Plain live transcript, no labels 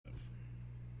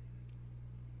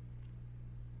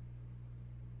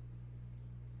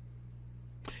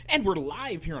And we're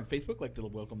live here on Facebook. I'd like to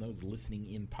welcome those listening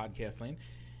in podcast land.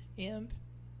 And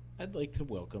I'd like to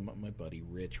welcome my buddy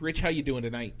Rich. Rich, how you doing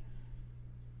tonight?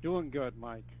 Doing good,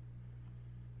 Mike.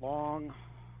 Kind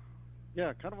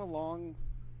of a long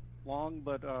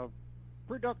but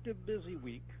productive, busy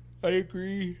week. I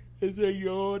agree. As I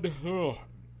yawn. Oh.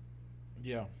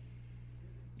 Yeah,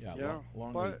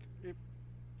 long week.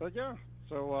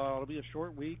 So it'll be a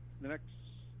short week the next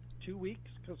 2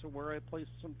 weeks because of where I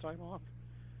placed some time off.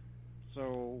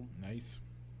 So nice.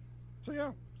 So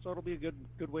it'll be a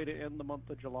good way to end the month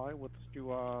of July with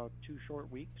 2 short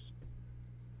weeks.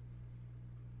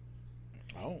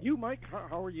 Oh. You, Mike,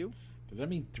 how are you? Does that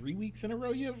mean 3 weeks in a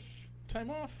row you have time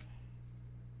off?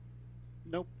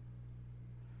 Nope.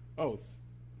 Oh.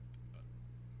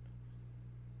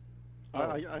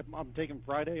 I'm taking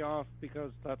Friday off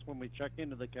because that's when we check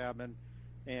into the cabin,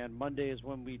 and Monday is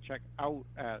when we check out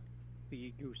at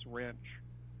the Goose Ranch.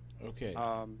 Okay.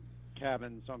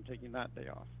 Cabin, so I'm taking that day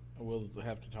off. We'll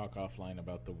have to talk offline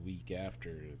about the week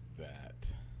after that,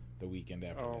 the weekend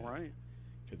after that. Oh, right.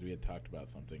 Because we had talked about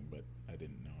something, but I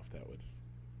didn't know if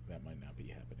that might not be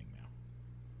happening now.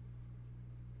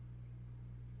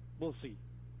 We'll see.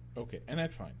 Okay, and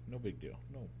that's fine. No big deal.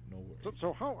 No worries.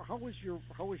 So how was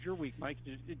your week, Mike?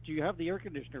 Do you have the air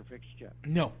conditioner fixed yet?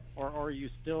 No. Or are you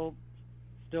still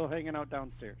hanging out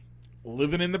downstairs?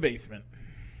 Living in the basement.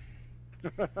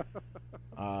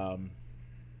 I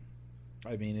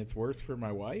mean, it's worse for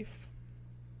my wife.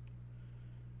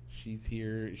 She's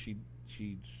here.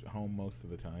 She's home most of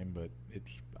the time, but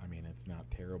it's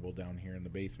not terrible down here in the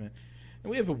basement.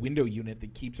 And we have a window unit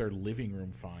that keeps our living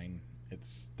room fine.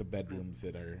 It's the bedrooms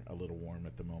that are a little warm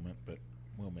at the moment, but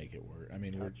we'll make it work. I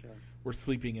mean, Gotcha. we're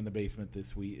sleeping in the basement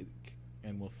this week,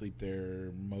 and we'll sleep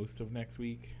there most of next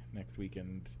week. Next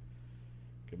weekend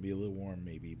can be a little warm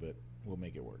maybe, but we'll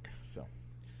make it work. So,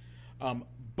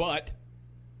 but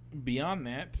beyond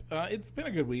that, it's been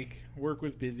a good week. Work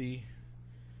was busy.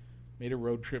 Made a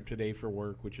road trip today for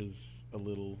work, which is a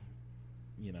little,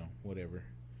 whatever.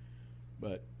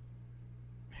 But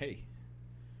hey,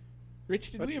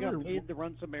 Rich, did we ever? Got paid to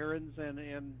run some errands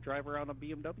and drive around a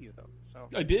BMW though. So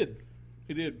I did.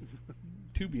 2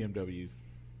 BMWs.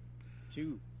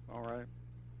 2. All right.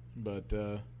 But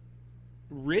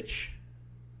Rich,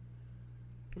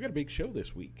 we got a big show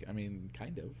this week. I mean,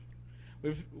 kind of.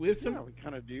 We have some. Yeah, we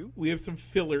kind of do. We have some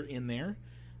filler in there.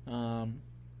 I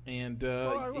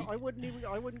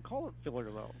wouldn't call it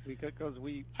filler though, because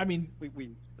we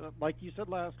like you said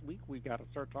last week, we got to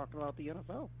start talking about the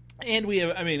NFL. And we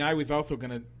have. I mean, I was also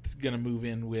gonna move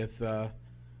in with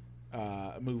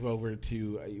move over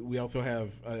to. We also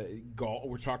have golf.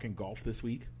 We're talking golf this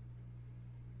week,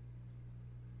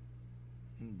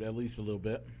 at least a little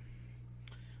bit.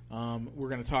 We're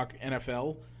gonna talk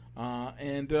NFL.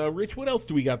 And Rich, what else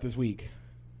do we got this week?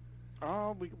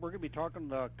 We're going to be talking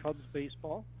Cubs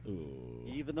baseball. Ooh.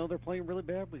 Even though they're playing really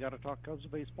bad, we got to talk Cubs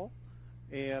baseball.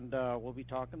 And we'll be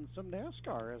talking some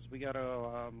NASCAR as we had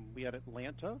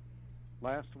Atlanta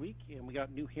last week, and we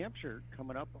got New Hampshire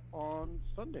coming up on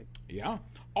Sunday. Yeah,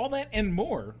 all that and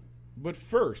more. But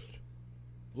first,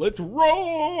 let's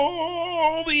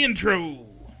roll the intro.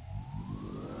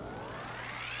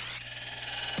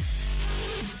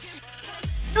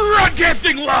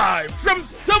 Broadcasting live from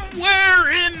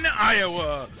somewhere in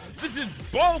Iowa, this is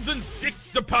Balls and Sticks,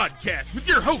 the podcast, with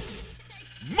your hosts,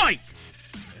 Mike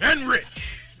and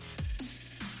Rich.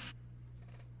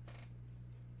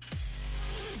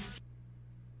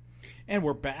 And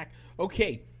we're back.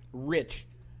 Okay, Rich,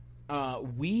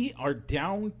 we are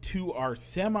down to our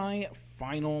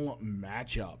semi-final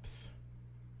matchups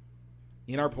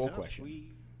in our poll question.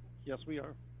 Yes, we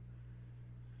are.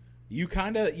 You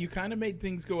kind of made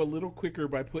things go a little quicker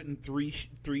by putting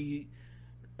three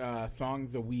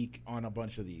songs a week on a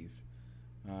bunch of these,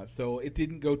 so it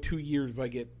didn't go 2 years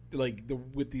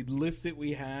with the list that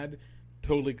we had.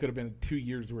 Totally could have been 2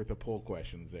 years worth of poll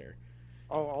questions there.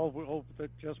 Oh,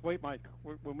 just wait, Mike.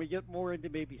 When we get more into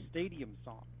maybe stadium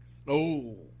songs,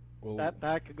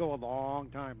 that could go a long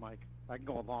time, Mike. That can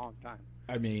go a long time.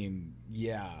 I mean,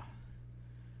 yeah,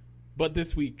 but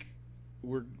this week.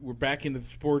 We're back into the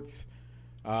sports.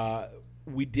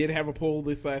 We did have a poll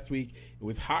this last week. It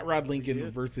was Hot Rod Lincoln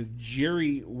versus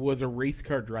Jerry Was a Race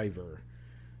Car Driver.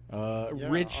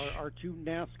 Rich, our 2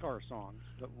 NASCAR songs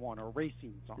that won, or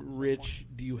racing songs. Rich,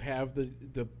 do you have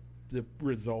the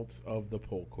results of the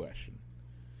poll question?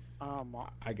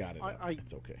 I got it.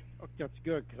 It's okay. That's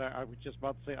good, because I was just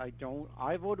about to say I don't.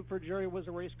 I voted for Jerry Was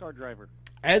a Race Car Driver.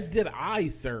 As did I,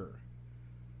 sir.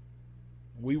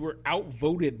 We were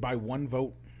outvoted by 1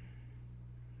 vote.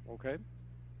 Okay.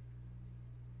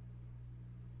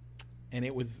 and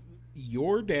it was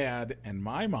your dad and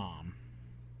my mom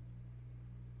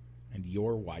and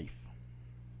your wife.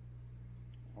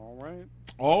 All right.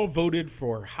 All voted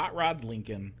for Hot Rod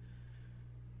Lincoln,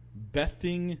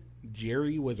 besting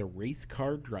Jerry was a race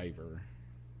car driver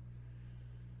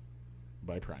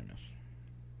by Primus.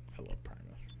 I love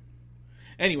Primus.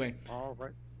 Anyway. All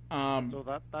right. So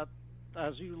that,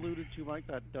 as you alluded to, Mike,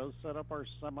 that does set up our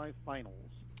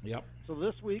semifinals. Yep. So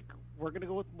this week, we're going to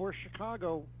go with more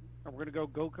Chicago, and we're going to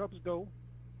go Cubs Go,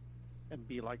 and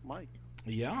be like Mike.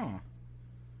 Yeah.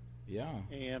 Yeah.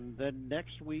 And then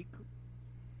next week,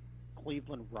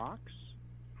 Cleveland Rocks,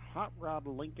 Hot Rod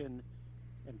Lincoln,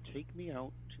 and Take Me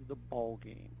Out to the Ball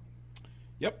Game.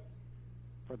 Yep.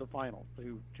 For the final,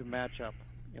 to match up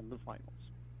in the finals.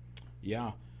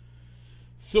 Yeah.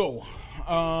 So,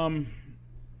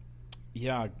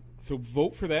 yeah. So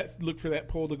vote for that. Look for that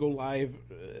poll to go live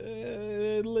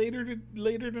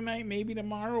later tonight, maybe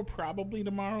tomorrow. Probably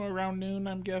tomorrow around noon,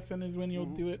 I'm guessing, is when you'll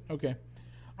do it. Okay.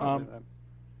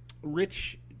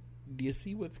 Rich, do you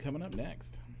see what's coming up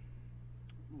next?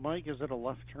 Mike, is it a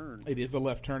left turn? It is a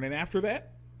left turn, and after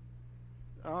that?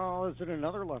 Oh, is it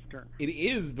another left turn? It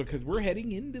is, because we're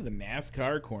heading into the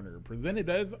NASCAR Corner, presented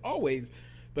as always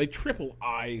by Triple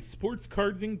I Sports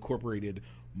Cards Incorporated,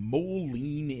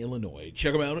 Moline, Illinois.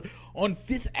 Check them out on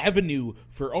 5th Avenue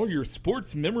for all your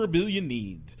sports memorabilia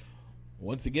needs.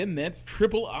 Once again, that's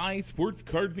Triple I Sports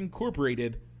Cards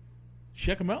Incorporated.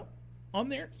 Check them out on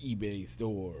their eBay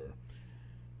store.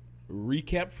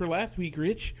 Recap for last week,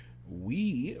 Rich.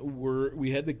 We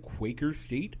had the Quaker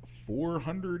State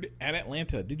 400 at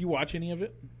Atlanta. Did you watch any of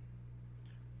it?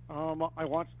 I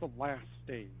watched the last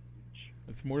stage.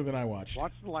 That's more than I watched.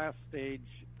 Watched the last stage,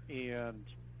 and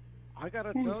I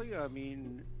gotta tell you, I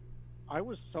mean, I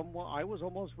was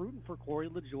almost rooting for Corey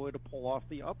LaJoie to pull off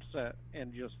the upset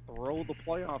and just throw the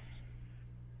playoffs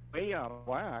way out of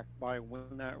whack by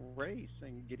winning that race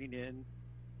and getting in,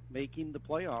 making the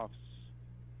playoffs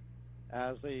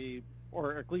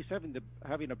or at least having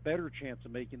a better chance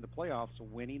of making the playoffs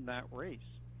and winning that race.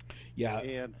 Yeah.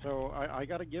 And so I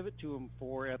got to give it to him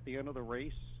for, at the end of the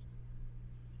race,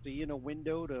 seeing a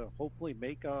window to hopefully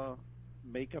make a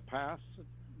pass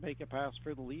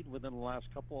for the lead within the last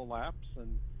couple of laps,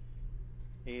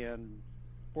 and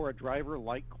for a driver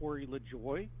like Corey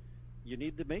LaJoie, you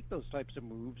need to make those types of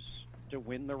moves to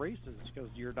win the races, because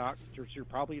you're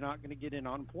probably not going to get in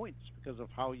on points because of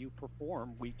how you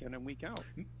perform week in and week out.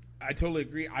 I totally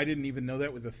agree. I didn't even know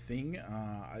that was a thing.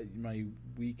 My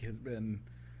week has been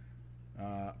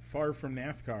far from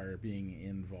NASCAR being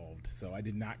involved, so I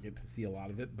did not get to see a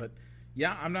lot of it. But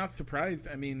yeah, I'm not surprised.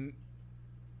 I mean,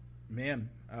 man,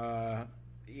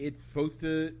 it's supposed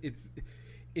to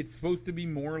be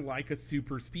more like a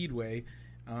super speedway,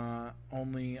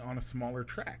 only on a smaller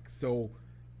track. So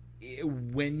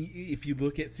if you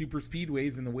look at super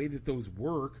speedways and the way that those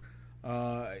work,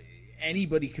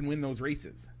 anybody can win those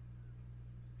races.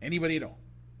 Anybody at all.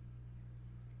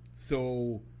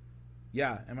 So,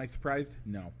 yeah, am I surprised?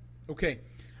 No. Okay.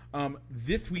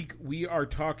 This week we are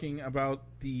talking about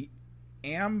the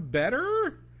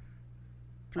Ambetter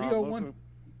 301.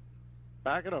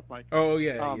 Back it up, Mike. Oh,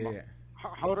 yeah.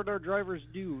 How did our drivers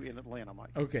do in Atlanta, Mike?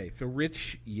 Okay, so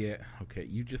Rich, okay,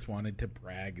 you just wanted to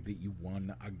brag that you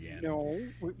won again. No,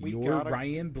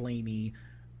 Ryan Blaney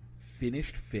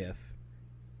finished 5th,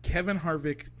 Kevin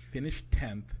Harvick finished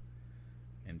 10th,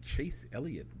 and Chase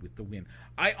Elliott with the win.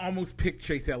 I almost picked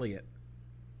Chase Elliott.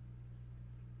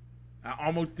 I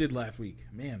almost did last week.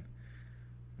 Man,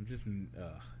 I'm just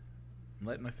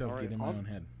letting myself get in my own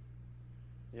head.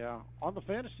 Yeah. On the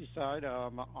fantasy side,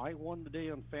 I won the day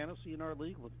on fantasy in our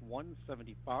league with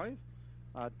 175.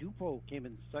 Dupo came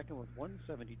in second with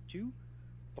 172.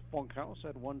 The Funk House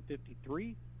had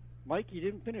 153. Mike, you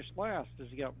didn't finish last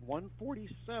as you got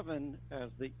 147 as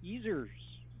the Easers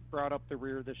brought up the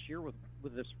rear this year with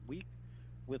this week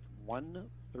with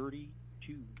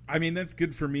 132. I mean, that's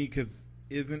good for me because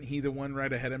isn't he the one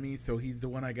right ahead of me? So he's the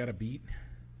one I got to beat.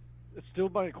 It's still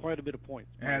by quite a bit of points.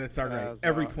 Yeah, that's all right.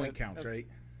 Every point counts, right?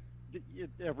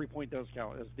 Every point does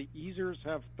count. As the Easers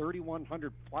have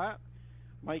 3,100 flat,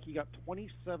 Mike, you got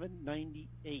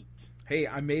 2,798. Hey,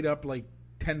 I made up like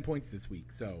 10 points this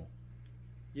week, so.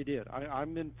 You did.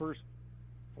 I'm in first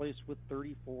place with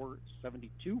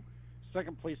 3,472.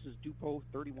 Second place is Dupo,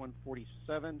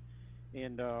 3,147.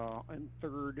 And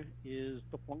third is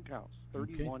the Funk House,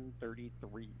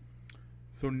 3,133.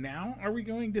 So now are we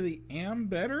going to the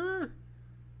Ambetter?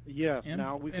 Yes,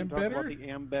 now we can talk about the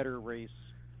Ambetter race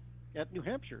at New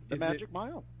Hampshire, the Magic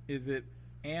Mile. Is it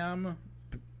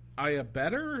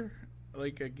Better,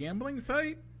 like a gambling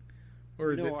site?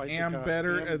 Or is it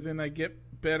Ambetter as in I get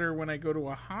better when I go to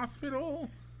a hospital?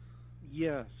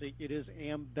 Yes, it is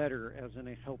am better as in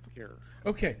a healthcare.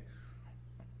 Okay.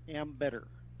 Am better.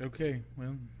 Okay.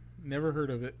 Well, never heard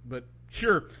of it, but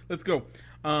sure. Let's go.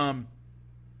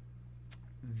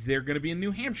 They're going to be in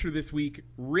New Hampshire this week.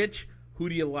 Rich, who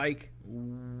do you like?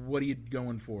 What are you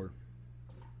going for?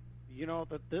 You know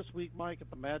that this week, Mike, at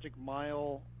the Magic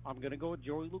Mile, I'm going to go with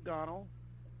Joey Logano.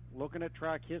 Looking at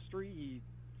track history, he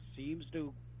seems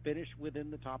to finish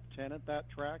within the top 10 at that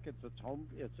track. It's its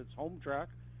home track.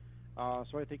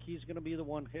 So I think he's going to be the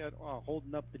one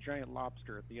holding up the giant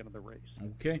lobster at the end of the race.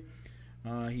 Okay.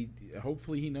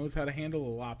 Hopefully he knows how to handle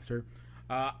a lobster.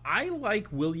 I like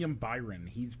William Byron.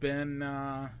 He's been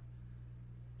a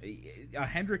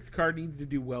Hendricks car needs to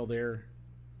do well there.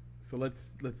 So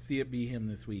let's see it be him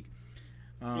this week.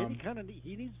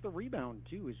 He needs the rebound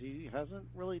too. He hasn't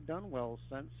really done well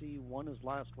since he won his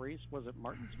last race. Was it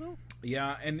Martinsville?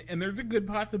 Yeah, and there's a good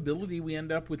possibility we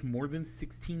end up with more than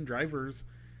 16 drivers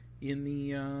in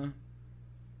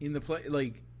the play,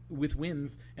 like with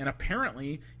wins. And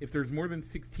apparently, if there's more than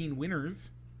 16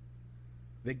 winners,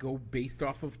 they go based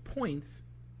off of points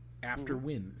after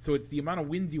win. So it's the amount of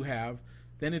wins you have,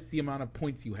 then it's the amount of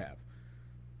points you have.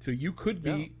 So you could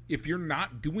be, if you're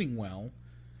not doing well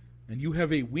and you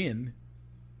have a win,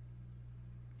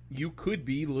 you could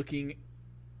be looking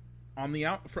on the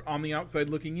outside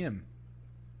looking in.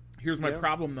 Here's my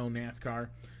problem though, NASCAR.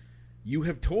 You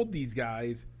have told these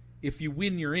guys, if you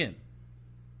win, you're in.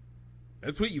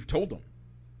 That's what you've told them.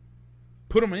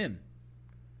 Put them in.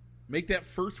 Make that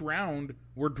first round,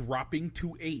 we're dropping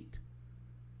to 8.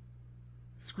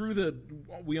 Screw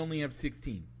we only have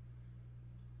 16.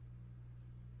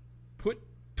 Put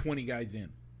 20 guys in.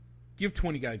 Give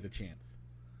 20 guys a chance.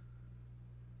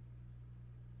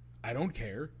 I don't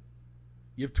care.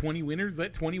 You have 20 winners,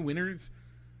 let 20 winners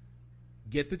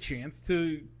get the chance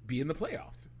to be in the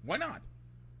playoffs. Why not?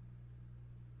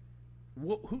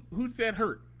 Who's that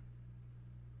hurt?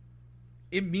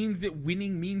 It means that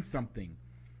winning means something.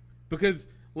 Because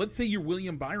let's say you're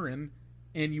William Byron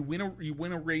and you win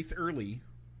a race early,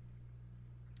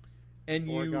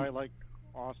 or a guy like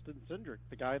Austin Cindric,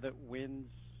 the guy that wins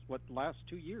last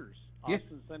 2 years.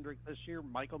 Austin Cindric this year,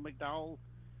 Michael McDowell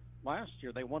last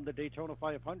year. They won the Daytona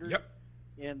 500. Yep.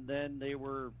 And then they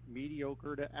were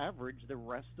mediocre to average the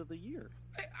rest of the year.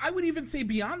 I would even say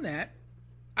beyond that.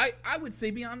 I would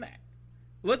say beyond that.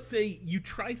 Let's say you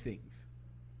try things.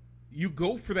 You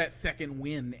go for that second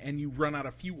win and you run out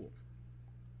of fuel.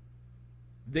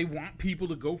 They want people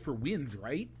to go for wins,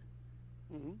 right?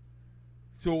 Mm-hmm.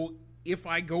 So if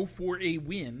I go for a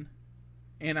win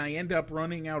and I end up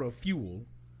running out of fuel,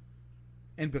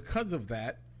 and because of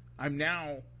that, I'm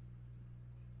now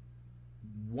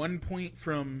 1 point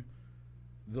from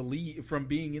the lead, from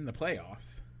being in the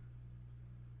playoffs,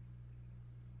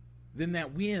 then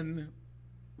that win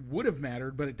would have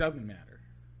mattered, but it doesn't matter.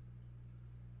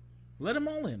 Let them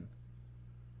all in.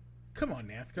 Come on,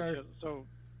 NASCAR. Yeah, so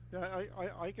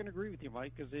I can agree with you,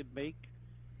 Mike, because it'd make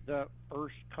the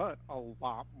first cut a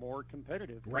lot more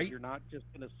competitive. Right. You're not just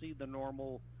going to see the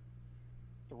normal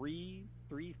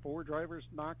four drivers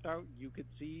knocked out. You could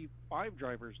see 5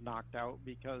 drivers knocked out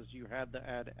because you had to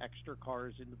add extra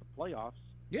cars into the playoffs.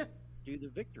 Yeah. Do the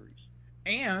victories.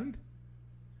 And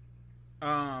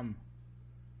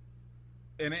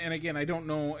again, I don't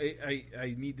know.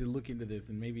 I need to look into this,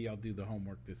 and maybe I'll do the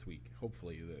homework this week.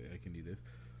 Hopefully, I can do this.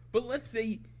 But let's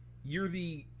say you're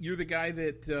the guy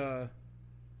that.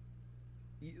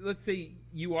 Let's say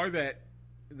you are that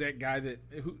guy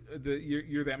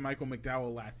you're that Michael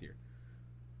McDowell last year.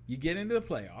 You get into the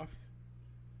playoffs.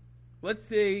 Let's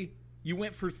say you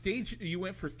went for stage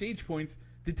points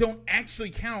that don't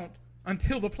actually count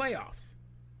until the playoffs.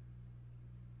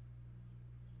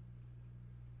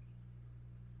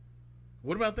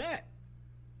 What about that?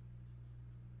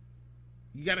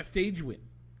 You got a stage win.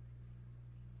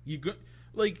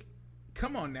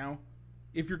 Come on now.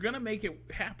 If you're going to make it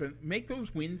happen, make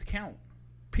those wins count.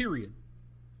 Period.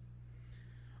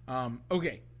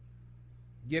 Okay.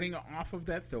 Getting off of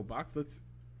that soapbox, let's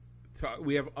talk.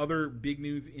 We have other big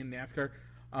news in NASCAR.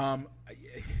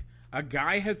 A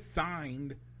guy has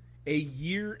signed a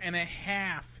year and a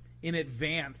half in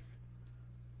advance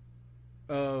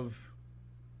of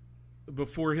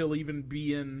before he'll even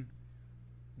be in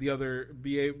the other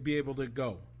be able to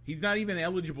go. He's not even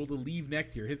eligible to leave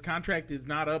next year. His contract is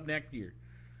not up next year.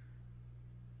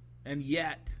 And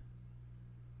yet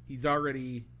he's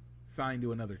already signed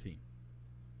to another team.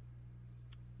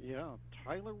 Yeah,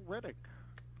 Tyler Reddick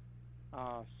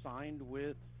signed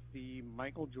with the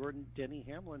Michael Jordan Denny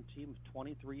Hamlin team of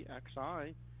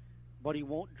 23XI, but he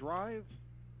won't drive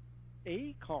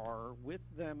a car with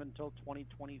them until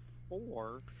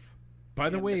 2024. By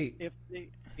the And way,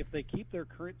 if they keep their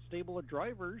current stable of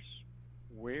drivers,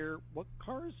 what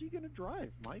car is he going to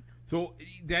drive, Mike? so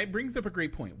that brings up a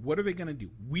great point. What are they going to do?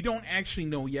 We don't actually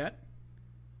know yet.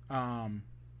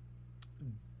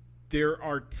 There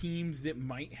are teams that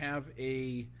might have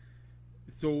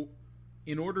so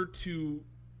in order to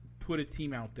put a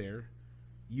team out there,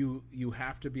 you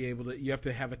have to be able to, you have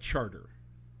to have a charter.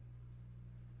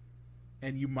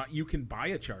 And you can buy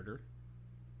a charter.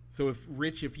 So if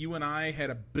you and I had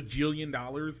 $1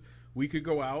 bajillion, we could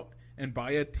go out and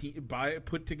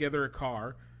put together a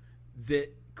car that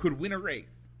could win a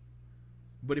race.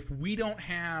 But if we don't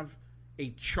have a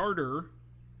charter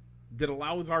that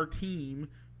allows our team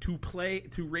to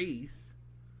race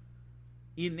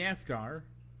in NASCAR,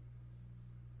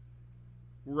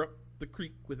 we're up the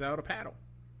creek without a paddle.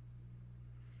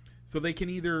 So they can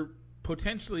either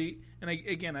potentially, and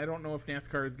I don't know if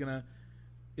NASCAR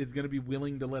is gonna be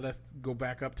willing to let us go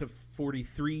back up to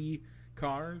 43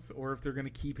 cars, or if they're going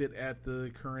to keep it at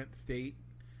the current state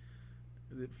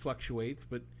that fluctuates.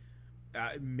 But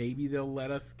maybe they'll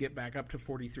let us get back up to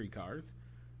 43 cars,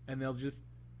 and they'll just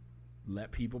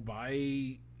let people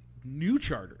buy new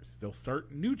charters. They'll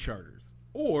start new charters,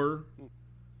 or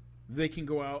they can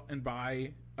go out and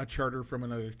buy a charter from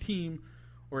another team,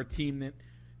 or a team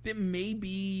that may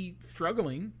be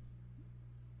struggling,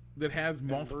 that has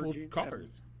multiple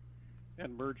cars.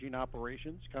 And merging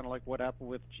operations, kind of like what happened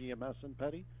with GMS and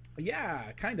Petty.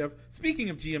 Yeah, kind of.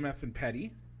 Speaking of GMS and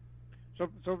Petty.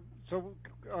 So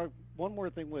one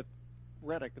more thing with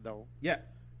Reddick, though. Yeah.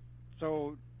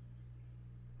 So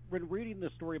when reading the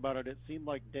story about it, it seemed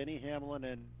like Denny Hamlin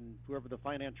and whoever the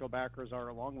financial backers are,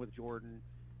 along with Jordan,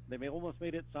 they almost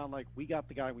made it sound like we got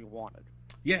the guy we wanted.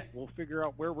 Yeah. We'll figure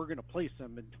out where we're going to place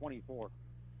him in 24.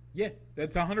 Yeah,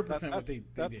 that's 100% what they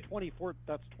did. 24.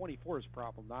 That's 24's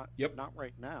problem, not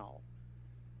right now.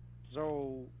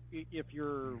 So if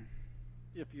you're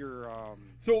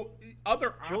so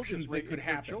other options that could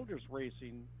happen. Childress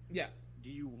Racing. Yeah. Do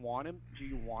you want him? Do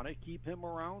you want to keep him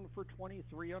around for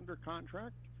 23 under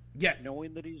contract? Yes.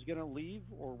 Knowing that he's going to leave,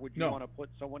 or would you want to put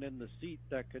someone in the seat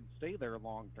that could stay there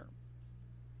long term?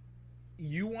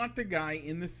 You want the guy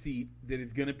in the seat that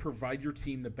is going to provide your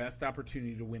team the best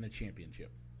opportunity to win a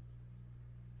championship.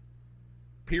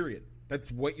 Period.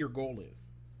 That's what your goal is.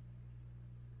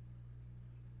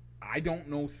 I don't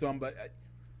know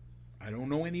I don't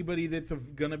know anybody that's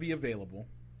going to be available.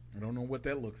 I don't know what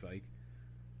that looks like.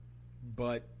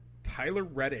 But Tyler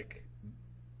Reddick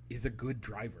is a good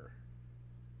driver.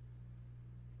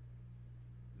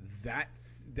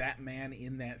 That man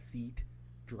in that seat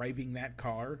driving that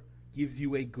car gives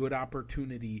you a good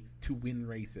opportunity to win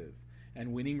races.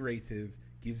 And winning races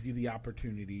gives you the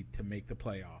opportunity to make the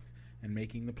playoffs. And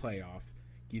making the playoffs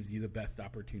gives you the best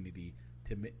opportunity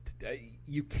to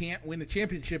you can't win a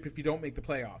championship if you don't make the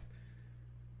playoffs.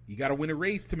 You got to win a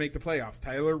race to make the playoffs.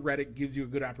 Tyler Reddick gives you a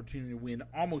good opportunity to win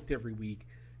almost every week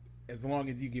as long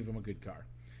as you give him a good car.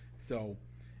 So,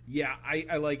 yeah,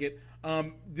 I like it.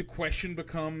 The question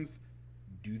becomes,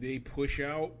 do they push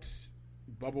out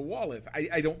Bubba Wallace?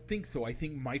 I don't think so. I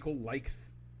think Michael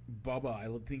likes Bubba. I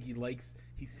think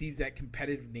he sees that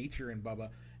competitive nature in Bubba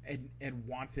and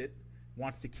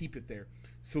wants to keep it there.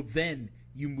 So then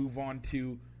you move on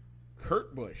to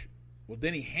Kurt Busch. Well,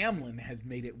 Denny Hamlin has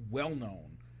made it well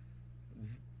known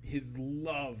his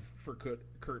love for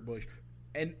Kurt Busch,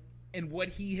 and what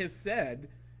he has said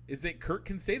is that Kurt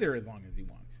can stay there as long as he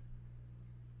wants.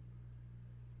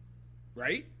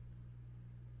 Right?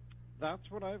 That's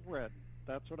what I've read.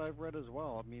 That's what I've read as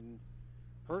well. I mean,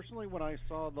 personally, when I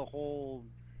saw the whole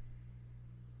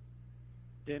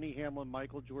Denny Hamlin,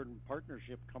 Michael Jordan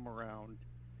partnership come around,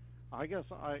 I guess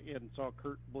and saw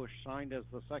Kurt Busch signed as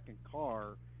the second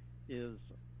car, is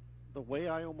the way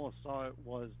I almost saw it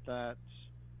was that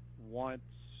once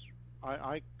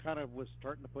I kind of was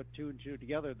starting to put two and two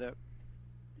together, that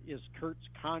is Kurt's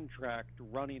contract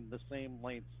running the same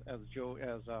lengths as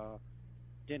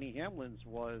Denny Hamlin's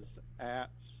was at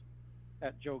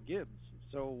Joe Gibbs.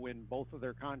 So when both of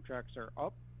their contracts are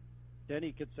up,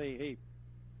 Denny could say, hey,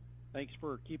 thanks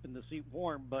for keeping the seat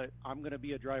warm, but I'm going to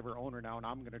be a driver owner now, and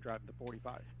I'm going to drive the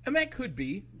 45. And that could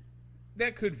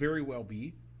very well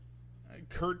be.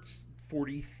 Kurt's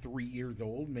 43 years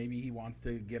old. Maybe he wants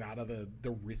to get out of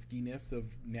the riskiness of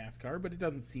NASCAR, but it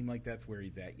doesn't seem like that's where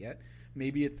he's at yet.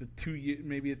 Maybe it's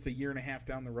a year and a half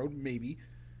down the road. Maybe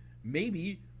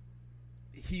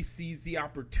he sees the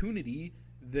opportunity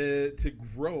to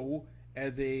grow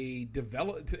as a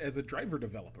driver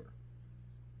developer,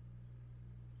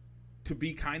 to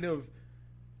be kind of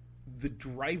the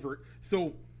driver.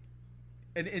 So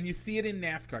and you see it in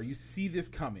NASCAR. You see this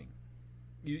coming.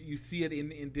 You see it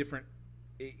in different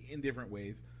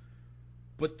ways.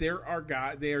 But there are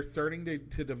guys. They are starting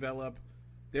to develop.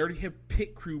 They already have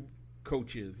pit crew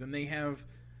coaches, and they have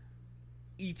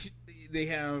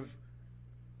their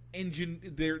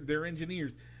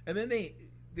engineers, and then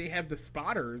they have the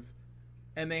spotters,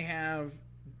 and they have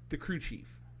the crew chief.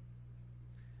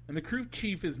 And the crew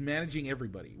chief is managing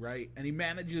everybody, right? And he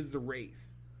manages the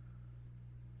race.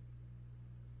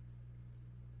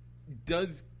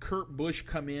 Does Kurt Busch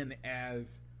come in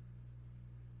as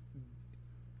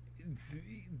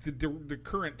the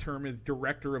current term is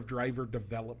director of driver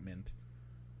development?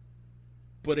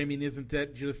 But I mean, isn't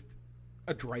that just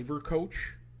a driver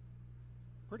coach?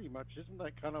 Pretty much. Isn't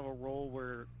that kind of a role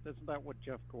where isn't that what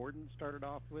Jeff Gordon started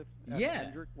off with? Yeah.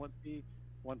 Hendrick once he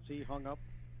hung up.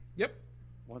 Yep.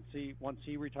 Once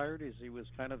he retired, he was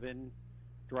kind of in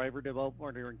driver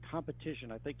development or in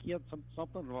competition. I think he had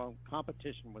something wrong.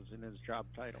 Competition was in his job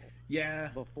title. Yeah.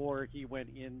 Before he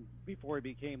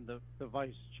became the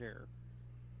vice chair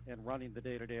and running the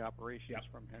day-to-day operations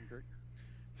from Hendrick.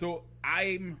 So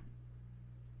I'm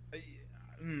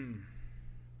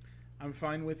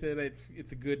fine with it.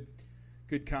 It's a good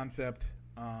concept.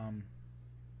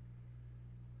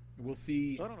 We'll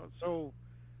see. So I don't know.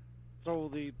 So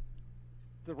the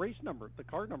race number, the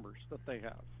car numbers that they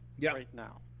have right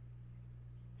now.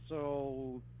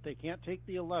 So they can't take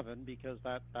the 11 because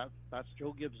that's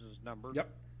Joe Gibbs's number. Yep.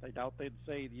 I doubt they'd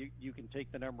say you can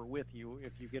take the number with you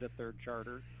if you get a third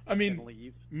charter. I mean, and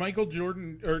leave. Michael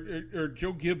Jordan or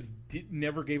Joe Gibbs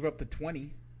never gave up the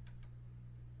 20.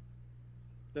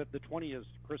 The 20 is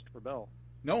Christopher Bell.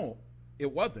 No,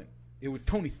 it wasn't. It was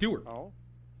Tony Stewart.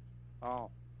 Oh.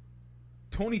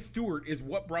 Tony Stewart is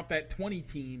what brought that 20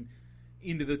 team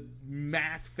into the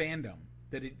mass fandom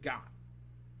that it got.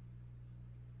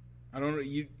 I don't know.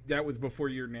 That was before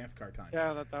your NASCAR time.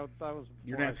 Yeah, that was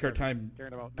your NASCAR time.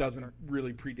 Doesn't NASCAR.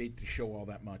 Really predate the show all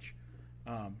that much,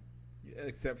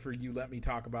 except for you let me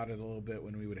talk about it a little bit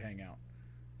when we would hang out,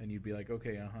 and you'd be like,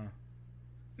 "Okay,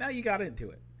 Now you got into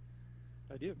it.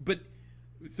 I do. But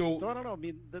so I don't know. I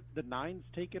mean, the 9's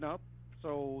taken up,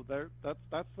 so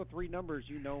that's the three numbers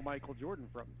Michael Jordan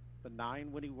from. The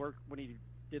 9 when he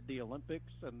did the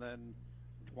Olympics, and then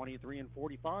 23 and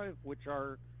 45, which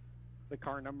are the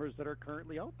car numbers that are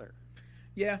currently out there.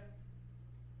 Yeah.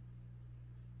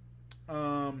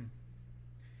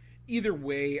 Either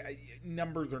way,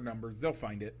 numbers are numbers. They'll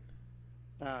find it.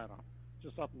 I don't know.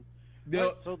 Just something.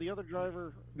 Right, so the other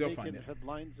driver making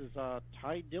headlines is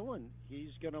Ty Dillon.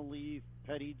 He's going to leave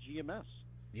Petty GMS.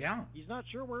 Yeah. He's not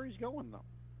sure where he's going, though.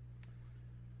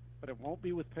 But it won't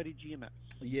be with Petty GMS.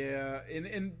 Yeah,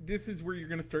 and this is where you're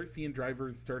going to start seeing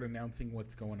drivers start announcing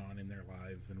what's going on in their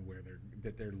lives and where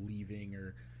they're leaving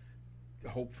or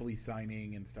hopefully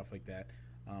signing and stuff like that.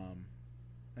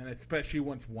 And especially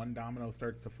once one domino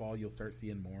starts to fall, you'll start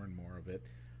seeing more and more of it.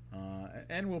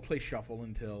 And we'll play shuffle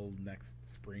until next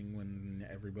spring when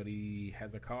everybody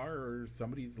has a car or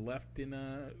somebody's left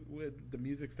with the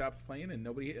music stops playing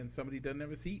and somebody doesn't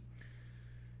have a seat,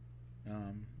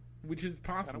 which is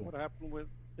possible. Kind of what happened with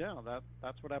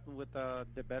that's what happened with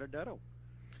De Benedetto.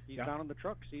 He's down in the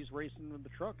trucks. He's racing with the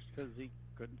trucks because he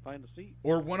couldn't find a seat.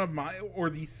 Or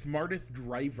the smartest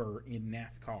driver in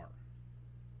NASCAR,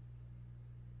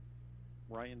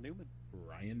 Ryan Newman.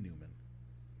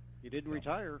 He didn't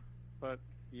retire, but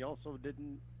he also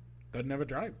doesn't have a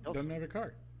drive. Doesn't have a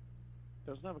car.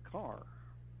 Doesn't have a car.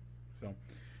 So,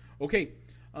 okay,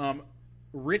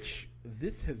 Rich.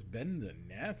 This has been the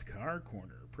NASCAR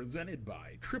Corner, presented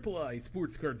by Triple I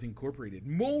Sports Cards Incorporated,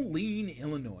 Moline,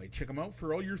 Illinois. Check them out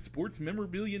for all your sports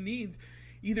memorabilia needs,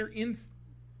 either in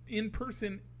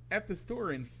person at the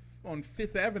store on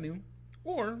 5th Avenue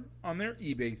or on their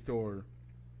eBay store.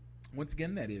 Once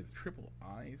again, that is Triple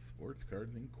I Sports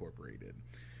Cards Incorporated.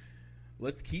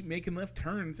 Let's keep making left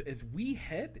turns as we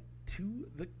head to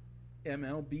the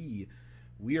MLB.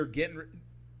 We are getting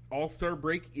All-Star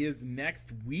break is next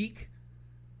week.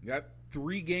 We got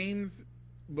 3 games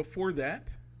before that.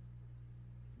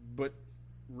 But,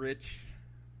 Rich,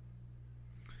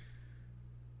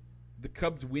 the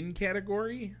Cubs win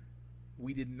category,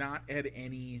 we did not add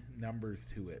any numbers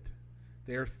to it.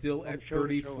 They are still at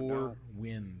 34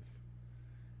 wins.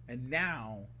 And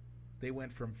now they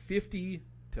went from 50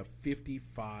 to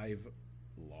 55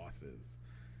 losses.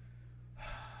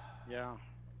 Yeah.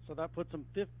 So that puts them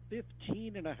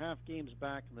 15 and a half games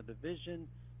back in the division,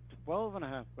 12 and a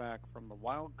half back from the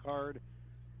wild card.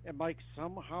 And, Mike,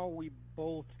 somehow we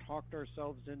both talked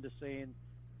ourselves into saying,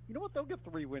 you know what, they'll get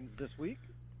 3 wins this week.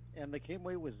 And they came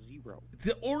away with 0.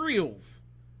 The Orioles.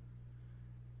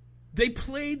 They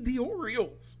played the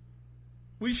Orioles.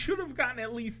 We should have gotten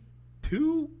at least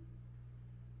 2.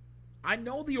 I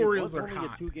know the Orioles are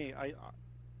hot. A 2-game.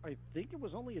 I think it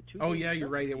was only a 2-game. Oh, yeah, you're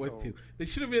right. It was 2. They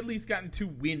should have at least gotten 2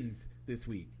 wins this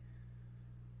week.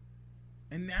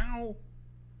 And now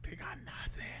they got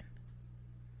nothing.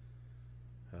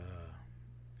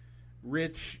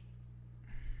 Rich.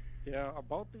 Yeah,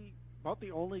 about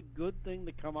the only good thing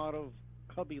to come out of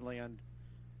Cubbyland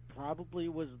probably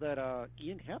was that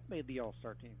Ian Happ made the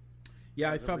All-Star team.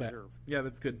 Yeah, I saw that. Yeah,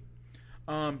 that's good.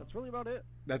 That's really about it.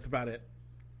 That's about it.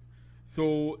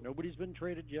 So nobody's been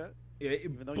traded yet,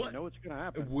 even though you know it's going to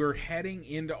happen. We're heading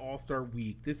into All-Star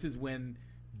Week. This is when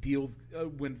deals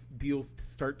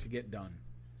start to get done.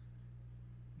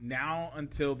 Now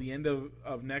until the end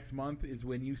of next month is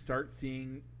when you start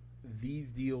seeing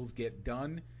these deals get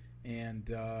done.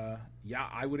 And,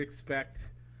 I would expect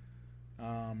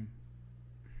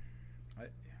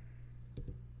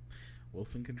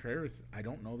Wilson Contreras. I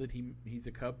don't know that he's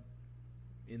a Cub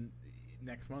in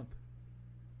next month.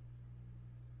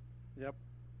 Yep.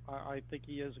 I think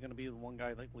he is going to be the one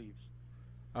guy that leaves.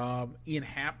 Ian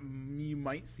Happ, you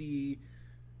might see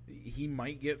he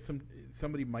might get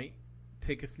somebody might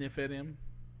take a sniff at him.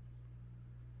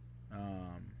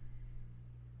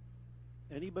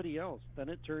 Anybody else, then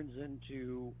it turns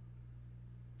into,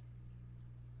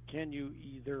 can you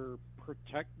either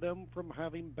protect them from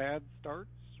having bad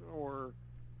starts, or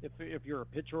if you're a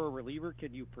pitcher or a reliever,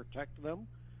 can you protect them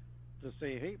to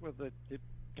say, hey, well, the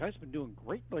guy's been doing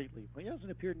great lately. Well, he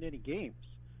hasn't appeared in any games.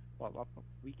 Well,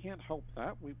 we can't help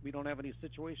that. We don't have any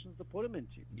situations to put him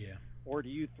into. Yeah. Or do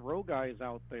you throw guys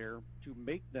out there to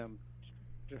make them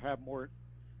to have more,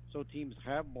 so teams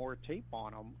have more tape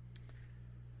on them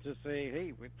to say,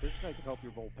 hey, this guy can help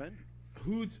your bullpen.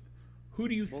 Who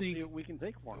do you think see what we can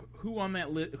take for him? Who on that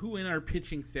who in our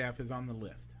pitching staff is on the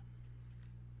list?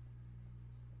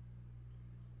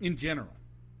 In general,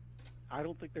 I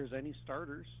don't think there's any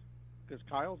starters because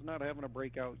Kyle's not having a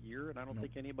breakout year, and I don't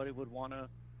think anybody would want to.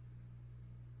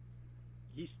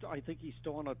 I think he's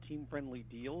still on a team-friendly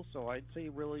deal, so I'd say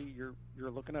really you're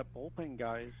looking at bullpen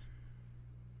guys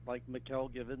like Mikael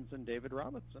Givens and David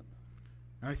Robinson.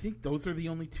 I think those are the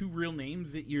only 2 real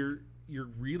names that you're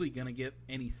really going to get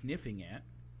any sniffing at.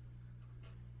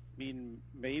 I mean,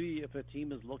 maybe if a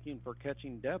team is looking for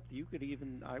catching depth,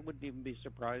 I wouldn't even be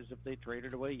surprised if they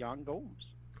traded away Yan Gomes.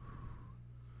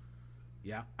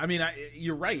 Yeah, I mean,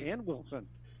 you're right. And Wilson.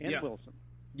 Wilson.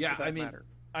 Yeah, I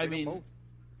mean, both.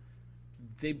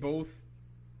 They both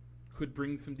could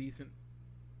bring some decent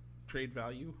trade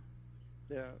value.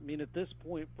 Yeah, I mean, at this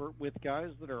point, with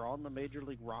guys that are on the major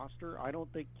league roster, I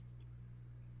don't think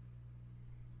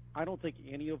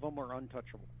any of them are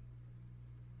untouchable.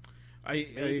 I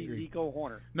agree. Nico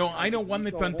Hoerner. No, I know one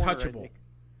that's untouchable.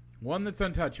 One that's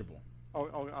untouchable.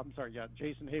 Oh, I'm sorry. Yeah,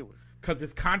 Jason Hayward. Because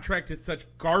his contract is such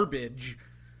garbage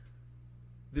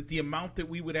that the amount that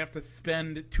we would have to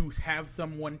spend to have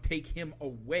someone take him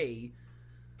away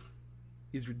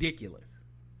is ridiculous.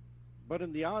 But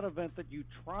in the odd event that you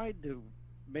tried to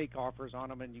make offers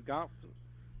on him and you got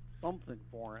something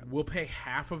for him, we'll pay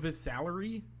half of his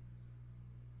salary.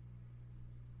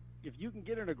 If you can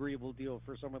get an agreeable deal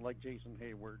for someone like Jason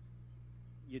Hayward,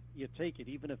 you take it,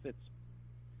 even if it's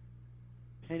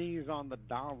pennies on the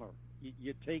dollar.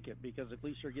 You take it because at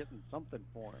least you're getting something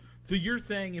for him. So you're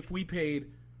saying if we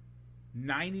paid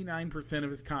 99%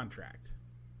 of his contract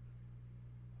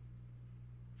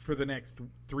for the next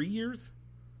 3 years?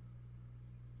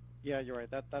 Yeah, you're right.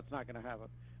 That's not going to happen.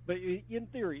 But in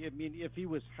theory, I mean, if he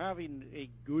was having a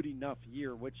good enough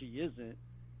year, which he isn't,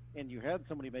 and you had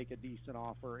somebody make a decent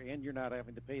offer, and you're not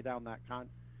having to pay down that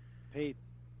pay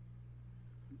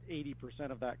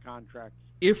 80% of that contract.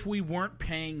 If we weren't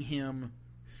paying him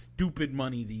stupid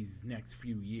money these next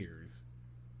few years,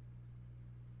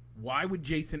 why would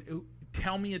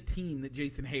tell me a team that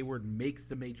Jason Hayward makes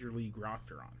the major league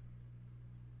roster on?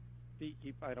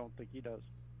 I don't think he does.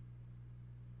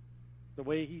 The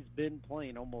way he's been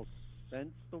playing almost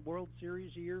since the World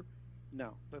Series year,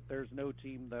 no, that there's no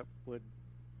team that would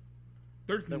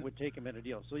take him in a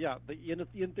deal. So yeah,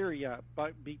 in theory, yeah,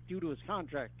 but due to his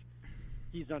contract,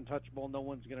 he's untouchable. No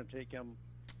one's going to take him.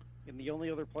 And the only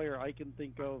other player I can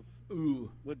think of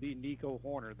would be Nico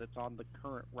Hoerner that's on the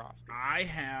current roster. I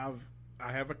have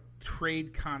a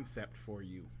trade concept for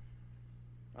you.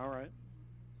 All right.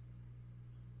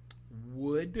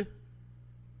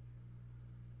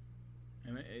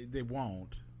 They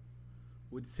won't.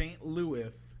 Would St.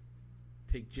 Louis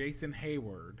take Jason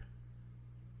Hayward,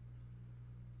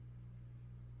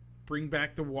 bring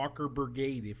back the Walker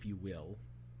Brigade, if you will,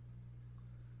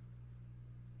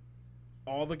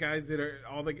 all the guys that are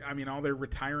all their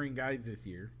retiring guys this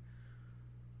year.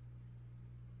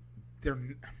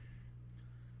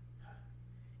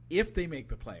 If they make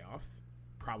the playoffs,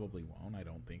 probably won't. I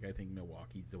don't think. I think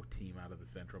Milwaukee's the team out of the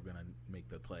Central going to make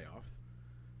the playoffs.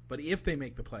 But if they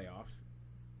make the playoffs,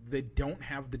 they don't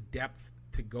have the depth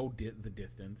to go the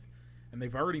distance, and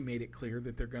they've already made it clear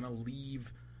that they're going to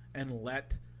leave and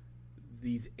let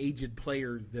these aged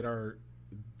players that are.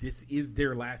 This is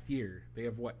their last year. They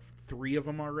have, 3 of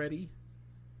them already?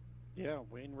 Yeah,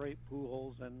 Wainwright,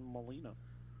 Pujols, and Molina.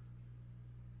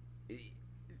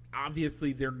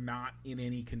 Obviously, they're not in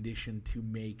any condition to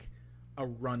make a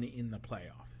run in the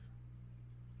playoffs.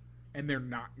 And they're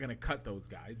not going to cut those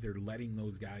guys. They're letting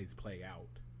those guys play out.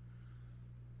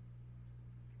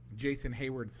 Jason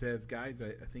Hayward says, guys,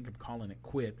 I think I'm calling it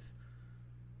quits.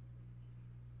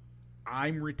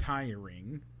 I'm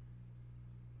retiring.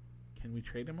 Can we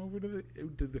trade him over to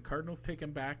did the Cardinals take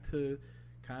him back to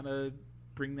kind of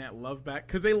bring that love back?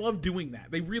 Because they love doing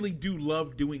that. They really do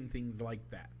love doing things like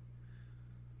that.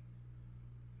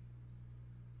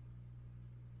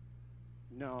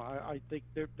 No, I think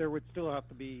there would still have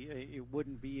to be it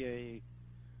wouldn't be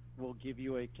we'll give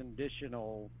you a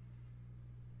conditional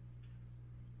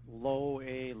low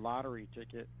A lottery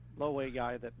ticket, low A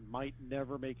guy that might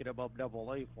never make it above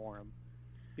double A for him,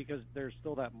 because there's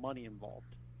still that money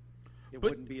involved. It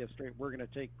wouldn't be a straight, we're going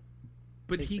to take.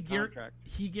 But he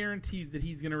guarantees that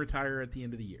he's going to retire at the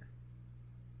end of the year.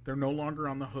 They're no longer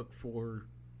on the hook for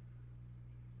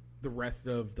the rest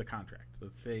of the contract.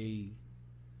 Let's say,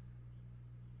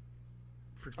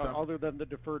 for some, other than the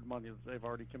deferred money that they've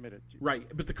already committed to. Right,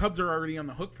 but the Cubs are already on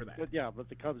the hook for that. But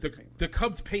the Cubs. The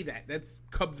Cubs pay that. That's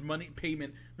Cubs money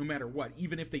payment, no matter what.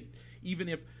 Even if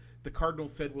the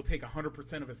Cardinals said we'll take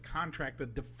 100% of his contract, the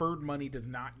deferred money does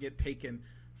not get taken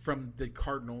from the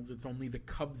Cardinals. It's only the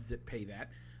Cubs that pay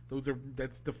that.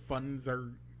 The funds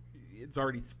are. It's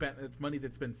already spent. It's money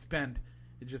that's been spent.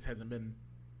 It just hasn't been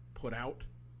put out.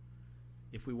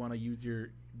 If we want to use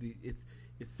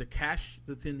it's the cash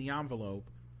that's in the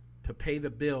envelope to pay the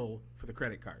bill for the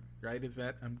credit card, right?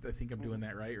 I think I'm doing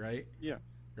that right? Right? Yeah.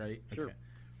 Right? Sure.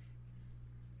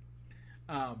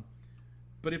 Okay.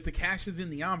 But if the cash is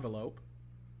in the envelope,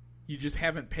 you just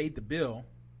haven't paid the bill.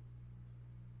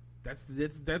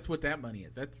 That's what that money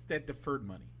is. That's that deferred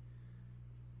money.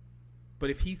 But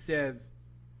if he says,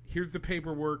 here's the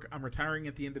paperwork, I'm retiring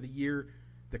at the end of the year,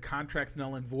 the contract's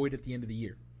null and void at the end of the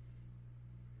year.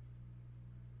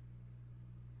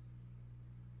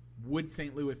 Would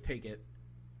St. Louis take it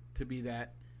to be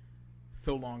that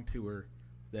so long tour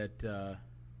that the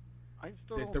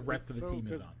rest of the team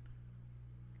is on?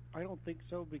 I don't think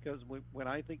so, because when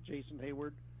I think Jason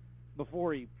Hayward,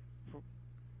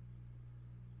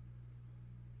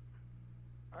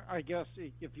 I guess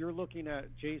if you're looking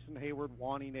at Jason Hayward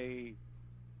wanting a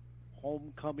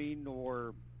homecoming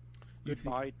or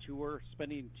goodbye tour,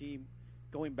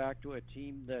 going back to a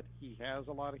team that he has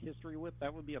a lot of history with,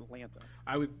 that would be Atlanta.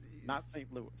 Not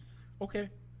St. Louis. Okay.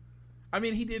 I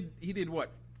mean, he did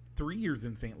what, 3 years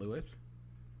in St. Louis?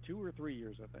 2 or 3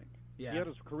 years, I think. Yeah. He had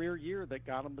his career year that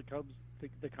got him the Cubs,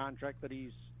 the contract that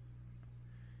he's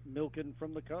milking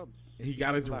from the Cubs. He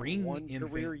got his ring in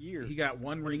career year. He got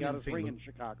one ring in St. Louis. In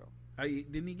Chicago.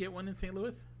 Didn't he get one in St.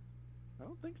 Louis? I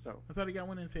don't think so. I thought he got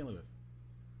one in St. Louis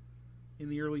in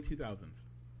the early 2000s.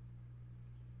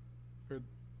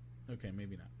 Okay,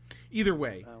 maybe not. Either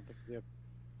way, I don't think so.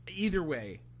 Either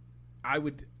way, I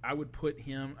would put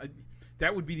him.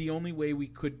 That would be the only way we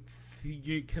could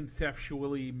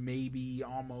conceptually, maybe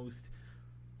almost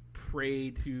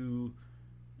pray to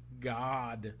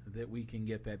God that we can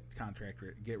get that contract,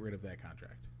 get rid of that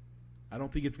contract. I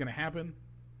don't think it's going to happen.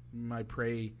 I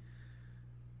pray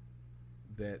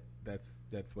that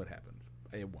that's what happens.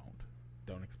 It won't.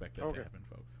 Don't expect that to happen,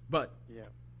 folks. But yeah.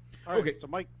 All right, so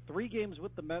Mike, 3 games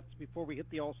with the Mets before we hit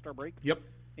the All-Star break. Yep.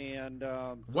 And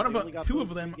two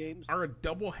of them are a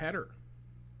doubleheader.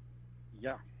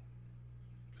 Yeah.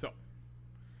 So,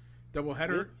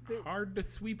 doubleheader, hard to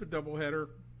sweep a doubleheader.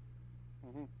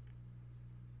 Mm-hmm.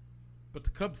 But the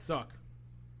Cubs suck.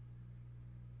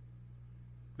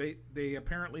 They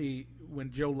apparently,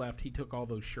 when Joe left, he took all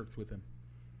those shirts with him.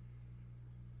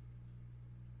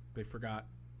 They forgot,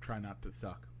 try not to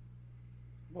suck.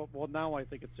 Well, now I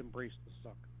think it's embrace the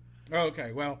suck. Oh,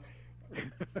 okay, well,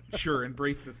 sure,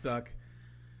 embrace the suck.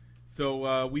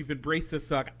 So we've embraced the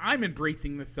suck. I'm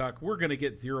embracing the suck. We're going to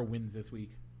get 0 wins this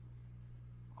week.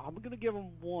 I'm going to give them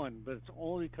 1, but it's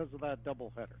only because of that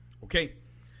doubleheader. Okay.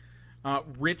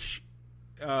 Rich,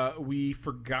 we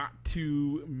forgot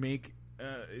to make...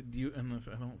 unless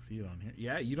I don't see it on here.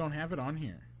 Yeah, you don't have it on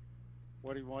here.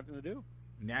 What do you want to do?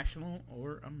 National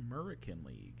or American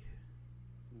League?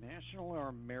 National or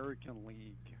American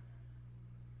League?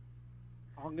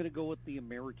 I'm going to go with the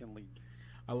American League.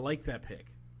 I like that pick.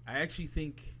 I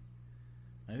think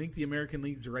the American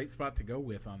League's the right spot to go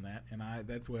with on that, and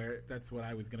that's what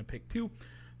I was going to pick too.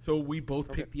 So we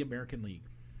both picked the American League.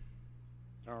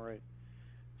 All right.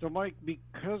 So, Mike,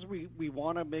 because we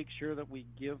want to make sure that we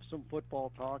give some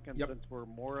football talk, and since we're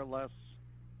more or less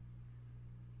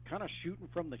kind of shooting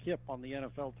from the hip on the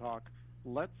NFL talk,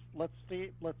 let's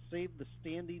save the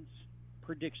standings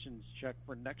predictions check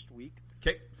for next week.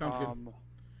 Okay, sounds good.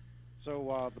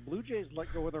 So the Blue Jays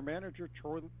let go of their manager,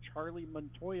 Charlie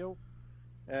Montoyo,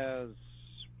 as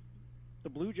the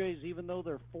Blue Jays, even though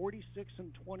they're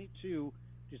 46-22,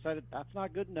 decided that's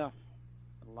not good enough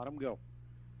and let them go.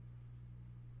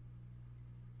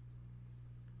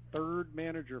 Third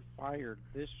manager fired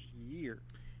this year.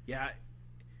 Yeah,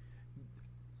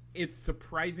 it's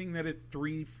surprising that it's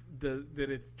three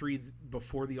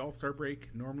before the All-Star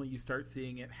break. Normally, you start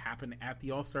seeing it happen at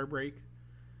the All-Star break.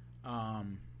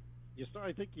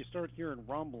 I think you start hearing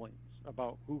rumblings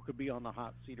about who could be on the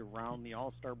hot seat around the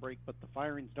All-Star break, but the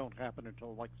firings don't happen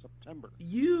until like September.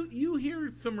 You hear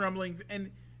some rumblings,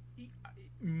 and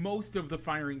most of the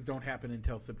firings don't happen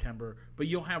until September, but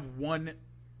you'll have one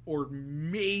or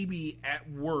maybe at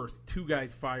worst 2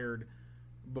 guys fired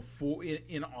before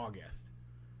in August.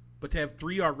 But to have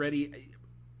 3 already,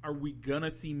 are we going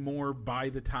to see more by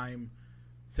the time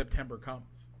September comes?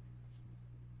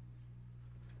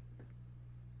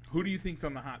 Who do you think's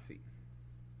on the hot seat?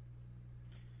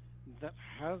 That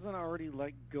hasn't already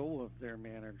let go of their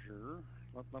manager.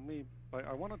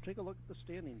 I want to take a look at the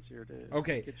standings here to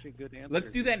get you a good answer.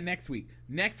 Let's do that next week.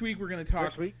 Next week we're going to talk.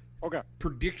 Next week? Okay.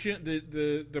 Prediction.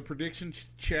 The prediction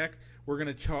check. We're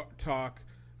going to talk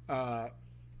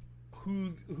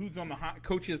who's on the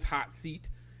coach's hot seat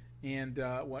and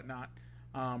whatnot.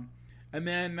 And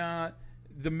then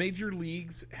the major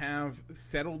leagues have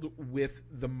settled with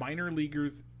the minor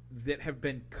leaguers that have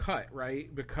been cut,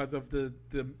 right, because of the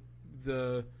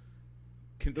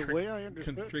way I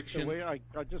understood, constriction. The way I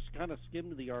just kind of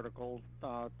skimmed the article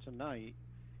tonight,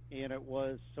 and it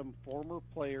was some former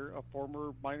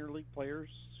minor league player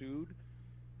sued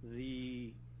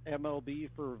the MLB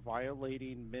for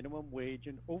violating minimum wage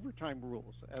and overtime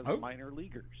rules as minor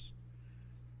leaguers.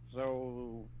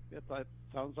 So that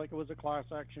sounds like it was a class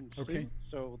action suit. Okay.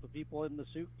 So the people in the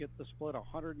suit get the split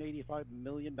 $185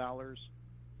 million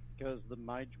because the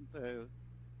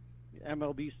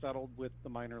MLB settled with the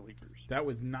minor leaguers. That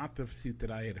was not the suit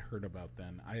that I had heard about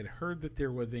then. I had heard that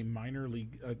there was a minor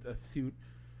league a suit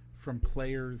from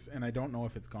players, and I don't know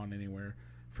if it's gone anywhere,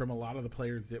 from a lot of the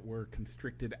players that were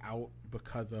constricted out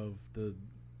because of the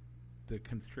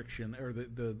constriction or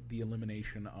the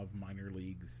elimination of minor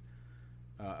leagues.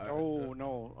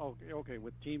 No. Okay.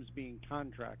 With teams being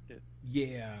contracted.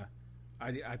 Yeah.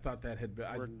 I thought that had been.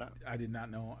 I did not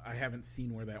know. I haven't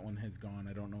seen where that one has gone.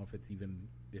 I don't know if it's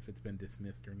been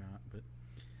dismissed or not. But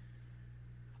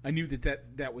I knew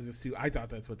that was a suit. I thought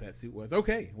that's what that suit was.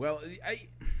 Okay, well,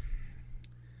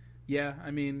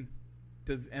 I mean,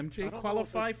 does MJ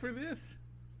qualify for this?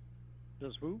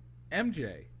 Does who?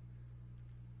 MJ.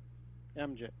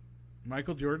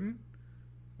 Michael Jordan,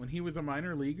 when he was a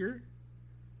minor leaguer.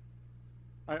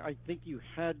 I think you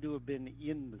had to have been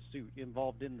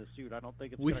involved in the suit. I don't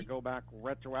think it's going to go back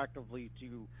retroactively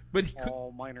to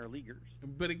all minor leaguers.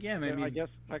 But again, I mean, I guess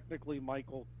technically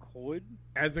Michael could.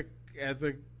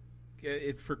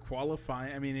 It's for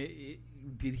qualifying. I mean,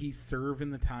 did he serve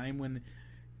in the time when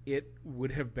it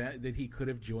would have been that he could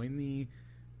have joined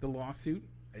the lawsuit?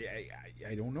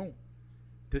 I don't know.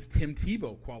 Does Tim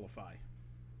Tebow qualify?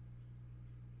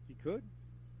 He could.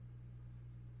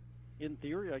 In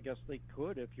theory, I guess they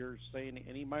could if you're saying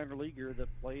any minor leaguer that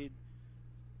played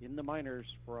in the minors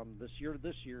from this year to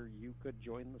this year, you could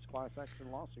join this class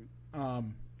action lawsuit.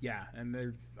 Yeah, and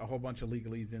there's a whole bunch of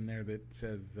legalese in there that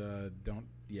says don't.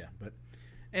 Yeah, but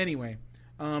anyway,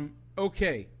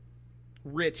 okay,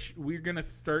 Rich, we're gonna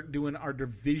start doing our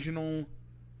divisional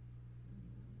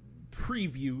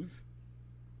previews.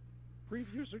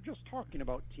 Previews are just talking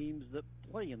about teams that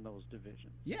play in those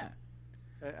divisions. Yeah,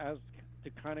 as to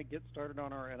kind of get started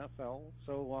on our NFL.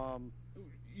 So,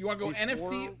 you want to go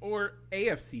NFC or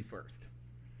AFC first?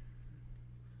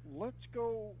 Let's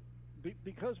go,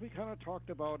 because we kind of talked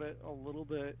about it a little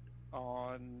bit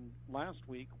on last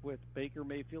week with Baker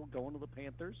Mayfield going to the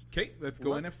Panthers. Okay, let's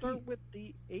go NFC. Let's start with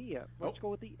the AF. Let's go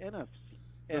with the NFC.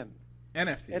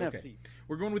 NFC. Okay.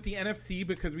 We're going with the NFC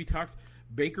because we talked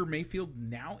Baker Mayfield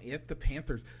now at the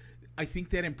Panthers. I think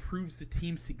that improves the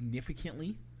team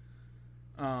significantly.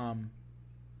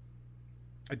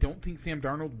 I don't think Sam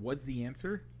Darnold was the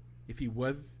answer. If he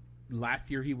was last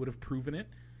year, he would have proven it.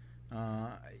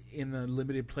 In the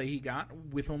limited play he got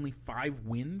with only 5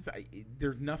 wins,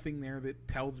 there's nothing there that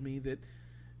tells me that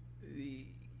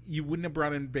you wouldn't have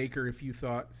brought in Baker if you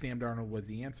thought Sam Darnold was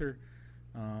the answer.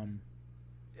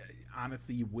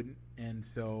 Honestly, you wouldn't. And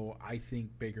so I think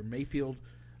Baker Mayfield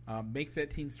makes that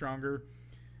team stronger.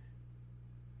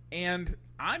 And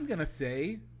I'm going to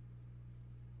say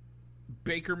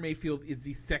Baker Mayfield is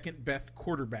the second best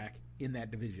quarterback in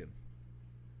that division.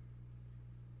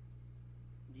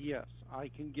 Yes, I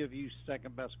can give you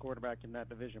second best quarterback in that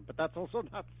division, but that's also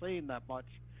not saying that much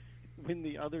when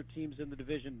the other teams in the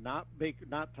division, not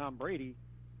Tom Brady,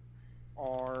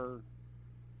 are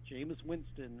Jameis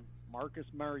Winston, Marcus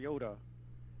Mariota,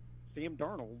 Sam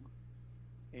Darnold,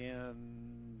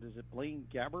 and is it Blaine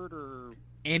Gabbert or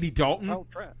Andy Dalton?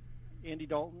 Andy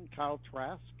Dalton, Kyle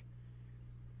Trask.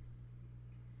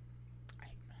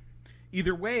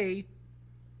 Either way,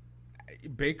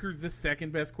 Baker's the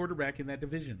second best quarterback in that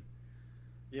division.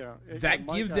 Yeah, that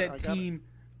gives that team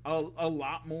a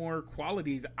lot more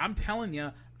qualities. I'm telling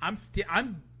you, I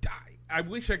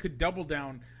wish I could double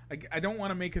down. I don't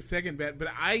want to make a second bet, but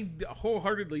I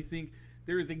wholeheartedly think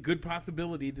there is a good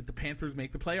possibility that the Panthers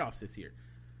make the playoffs this year.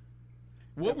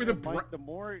 What were the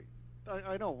more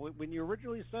I know when you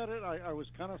originally said it, I was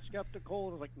kind of skeptical.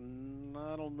 I was like,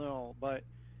 I don't know, but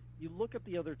you look at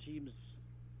the other teams.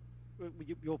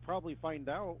 You'll probably find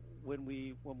out when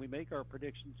we make our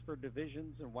predictions for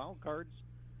divisions and wild cards.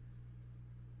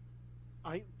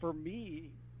 For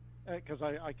me, because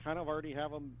I kind of already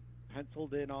have them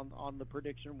penciled in on the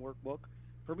prediction workbook.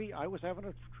 For me, I was having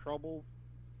trouble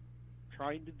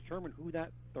trying to determine who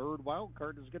that third wild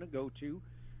card is going to go to.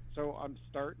 So I'm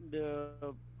starting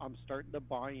to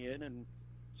buy in and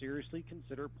seriously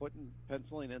consider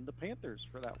penciling in the Panthers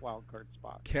for that wild card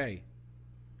spot. Okay.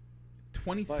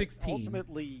 2016. But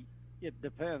ultimately, it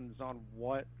depends on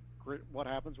what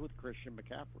happens with Christian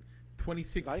McCaffrey.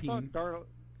 2016. I thought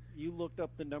you looked up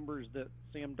the numbers that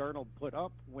Sam Darnold put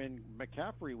up when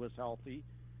McCaffrey was healthy.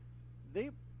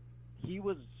 That's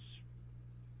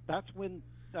when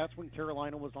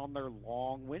Carolina was on their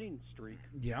long winning streak.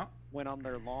 Yeah. Went on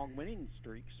their long winning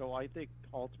streak. So I think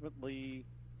ultimately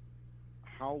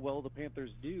how well the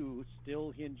Panthers do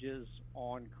still hinges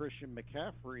on Christian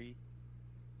McCaffrey,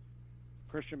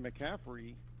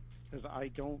 because I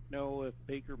don't know if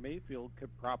Baker Mayfield could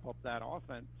prop up that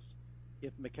offense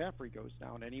if McCaffrey goes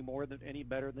down any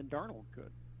better than Darnold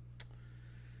could.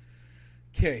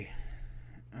 Okay.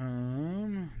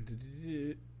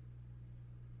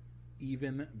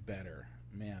 Even better.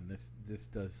 Man, this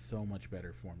does so much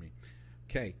better for me.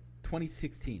 Okay,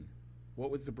 2016.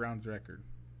 What was the Browns' record?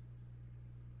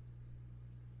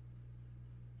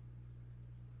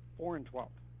 4-12.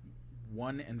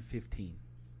 1-15.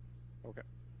 Okay.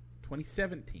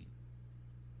 2017.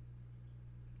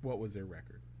 What was their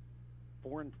record?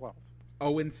 4-12.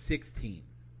 0-16.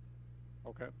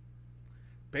 Okay.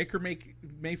 Baker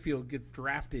Mayfield gets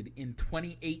drafted in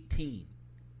 2018.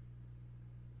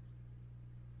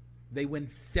 They win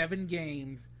 7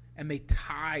 games and they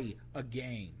tie a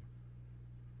game.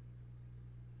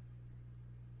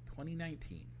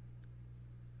 2019.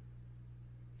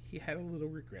 He had a little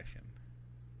regression.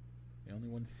 They only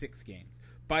won 6 games.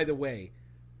 By the way,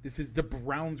 this is the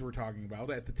Browns we're talking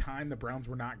about. At the time, the Browns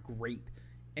were not great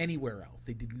anywhere else.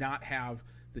 They did not have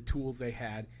the tools they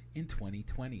had in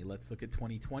 2020. Let's look at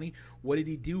 2020. What did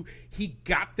he do? He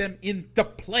got them in the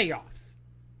playoffs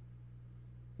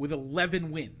with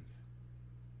 11 wins.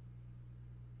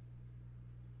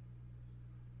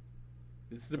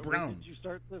 This is the Browns. Did you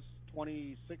start this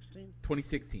 2016?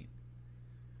 2016.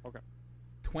 Okay.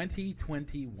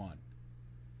 2021.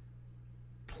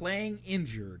 Playing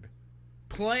injured.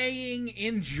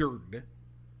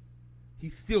 He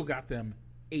still got them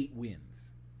 8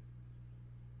 wins.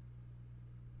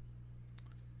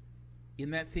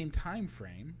 In that same time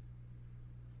frame,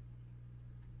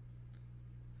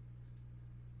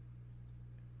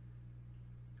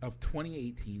 of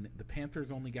 2018, the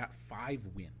Panthers only got 5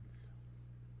 wins.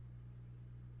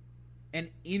 An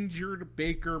injured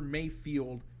Baker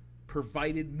Mayfield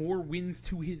provided more wins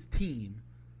to his team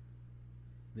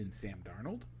than Sam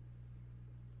Darnold,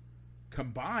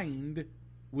 combined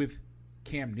with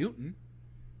Cam Newton.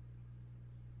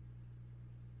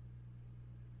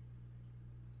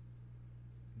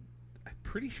 I'm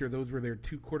pretty sure those were their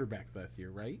 2 quarterbacks last year,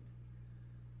 right?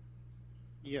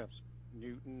 Yes,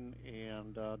 Newton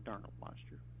and Darnold last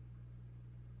year.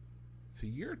 So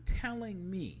you're telling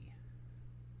me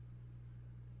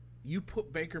you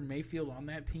put Baker Mayfield on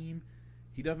that team,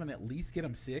 he doesn't at least get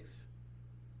him 6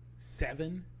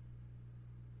 7?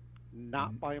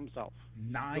 Not by himself.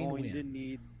 9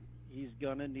 wins. He's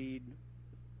going to need.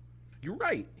 You're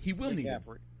right. He will need him.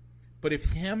 McCaffrey. But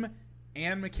if him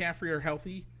and McCaffrey are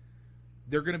healthy,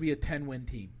 they're going to be a 10-win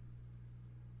team.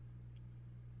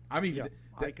 I mean, Yeah,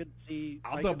 I could see.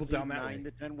 I'll double down that 9 way.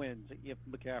 to 10 wins if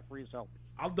McCaffrey is healthy.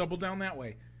 I'll double down that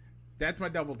way. That's my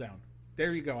double down.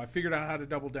 There you go. I figured out how to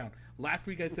double down. Last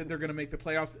week I said they're going to make the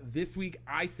playoffs. This week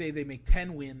I say they make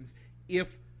 10 wins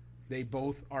if they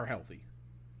both are healthy.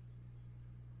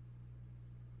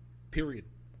 Period.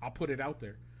 I'll put it out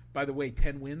there. By the way,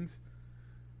 10 wins.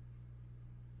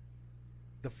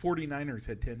 The 49ers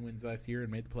had 10 wins last year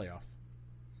and made the playoffs.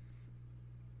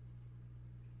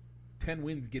 10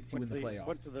 wins gets you in the playoffs.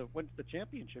 Went to the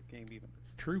championship game even.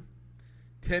 It's true.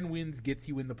 10 wins gets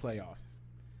you in the playoffs.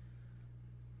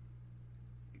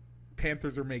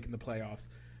 Panthers are making the playoffs.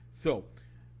 So,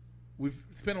 we've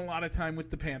spent a lot of time with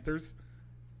the Panthers.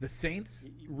 The Saints,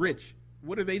 Rich,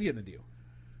 what are they going to do?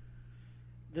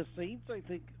 The Saints, I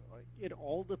think, it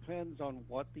all depends on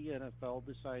what the NFL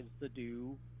decides to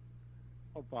do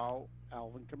about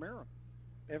Alvin Kamara.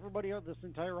 Everybody out this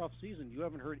entire offseason, you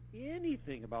haven't heard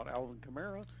anything about Alvin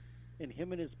Kamara, and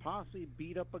him and his posse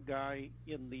beat up a guy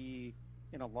in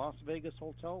a Las Vegas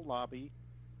hotel lobby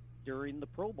during the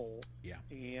Pro Bowl. Yeah.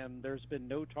 And there's been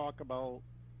no talk about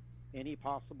any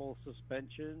possible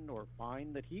suspension or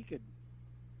fine that he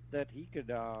could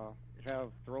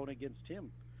have thrown against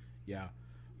him. Yeah.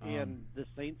 And the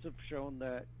Saints have shown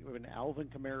that when Alvin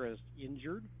Kamara is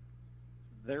injured,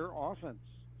 their offense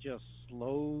just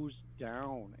slows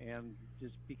down and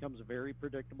just becomes very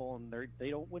predictable, and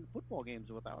they don't win football games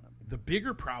without him. The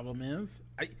bigger problem is,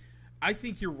 I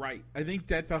think you're right. I think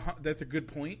that's a good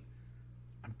point.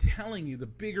 I'm telling you, the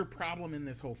bigger problem in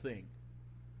this whole thing.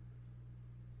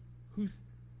 Who's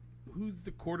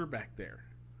the quarterback there?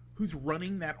 Who's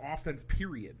running that offense,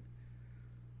 period?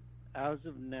 As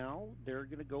of now, they're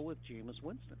going to go with Jameis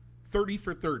Winston. 30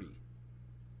 for 30.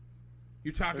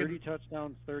 You're talking 30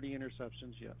 touchdowns, 30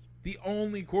 interceptions, yes. The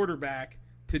only quarterback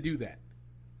to do that.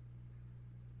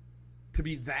 To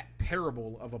be that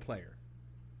terrible of a player.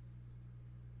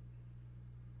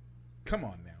 Come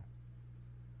on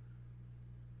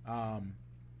now.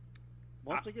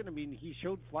 Once again, I mean, he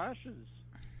showed flashes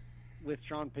with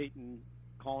Sean Payton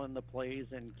calling the plays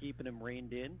and keeping him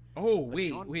reined in. Oh,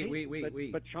 wait.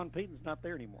 But Sean Payton's not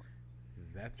there anymore.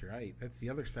 That's right. That's the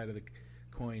other side of the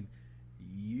coin.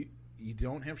 You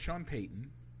don't have Sean Payton.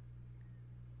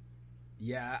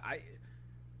 Yeah,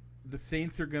 the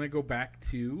Saints are going to go back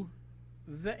to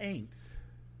the Aints.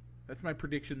 That's my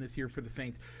prediction this year for the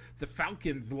Saints. The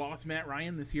Falcons lost Matt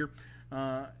Ryan this year,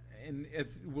 and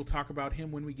as we'll talk about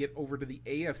him when we get over to the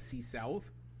AFC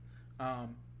South.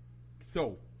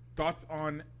 So, thoughts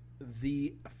on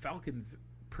the Falcons'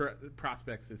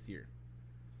 prospects this year?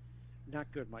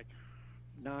 Not good, Mike.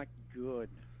 Not good.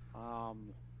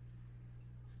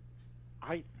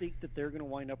 I think that they're going to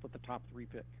wind up with the top 3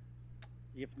 pick,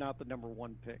 if not the number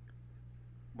 1 pick.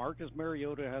 Marcus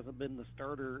Mariota hasn't been the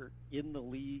starter in the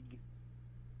league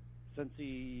since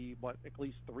at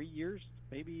least 3 years,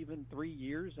 maybe even 3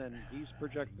 years, and he's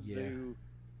projected to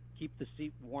keep the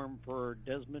seat warm for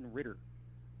Desmond Ridder,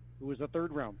 who was a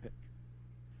 3rd-round pick.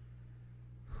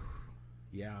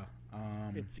 Yeah.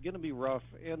 It's going to be rough,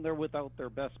 and they're without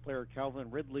their best player, Calvin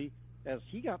Ridley, as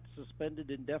he got suspended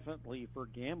indefinitely for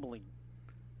gambling.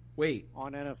 Wait.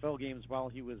 On NFL games while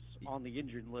he was on the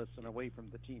injured list and away from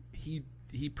the team.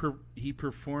 He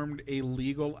performed a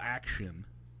legal action.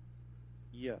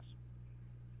 Yes.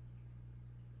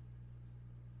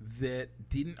 That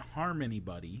didn't harm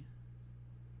anybody.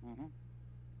 Mm-hmm.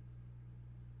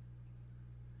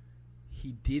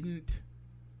 He didn't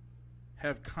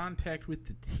have contact with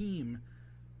the team,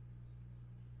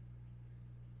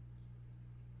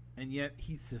 and yet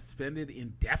he's suspended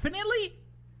indefinitely?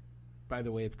 By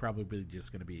the way, it's probably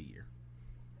just going to be a year.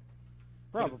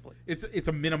 Probably. It's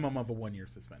a minimum of a 1-year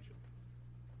suspension.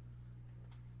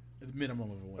 It's a minimum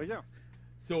of a 1 year. Yeah.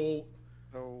 So,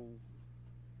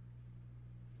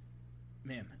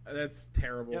 man, that's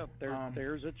terrible. Yeah,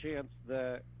 there's a chance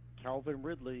that Calvin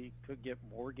Ridley could get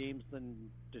more games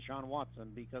than Deshaun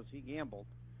Watson because he gambled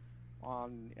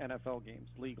on NFL games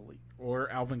legally. Or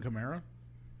Alvin Kamara.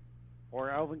 Or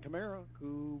Alvin Kamara,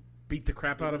 who beat the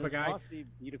crap out of a guy. Posse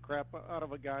beat a crap out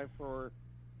of a guy for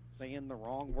saying the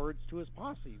wrong words to his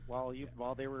posse while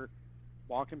they were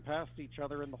walking past each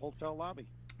other in the hotel lobby.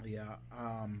 Yeah.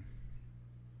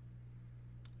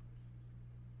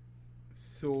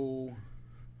 So.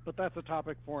 But that's a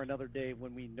topic for another day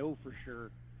when we know for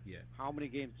sure. Yeah. How many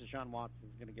games Deshaun Watson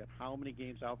is going to get? How many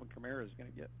games Alvin Kamara is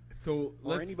going to get? So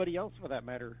or anybody else for that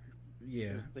matter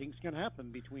Yeah. Things can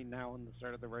happen between now and the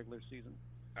start of the regular season.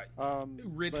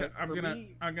 Rich, but I'm for gonna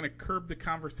me- I'm gonna curb the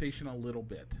conversation a little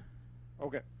bit.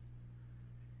 Okay.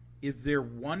 Is there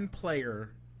one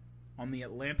player on the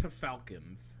Atlanta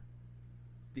Falcons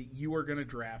that you are going to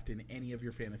draft in any of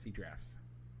your fantasy drafts?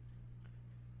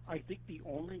 I think the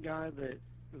only guy that,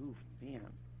 ooh, man,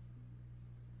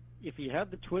 if you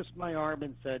had to twist my arm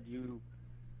and said you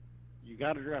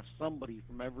got to draft somebody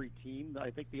from every team, I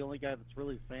think the only guy that's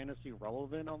really fantasy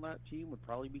relevant on that team would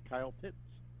probably be Kyle Pitts.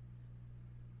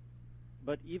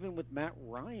 But even with Matt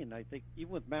Ryan,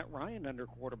 under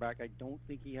quarterback, I don't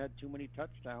think he had too many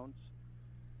touchdowns.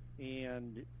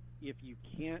 And if you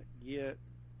can't get,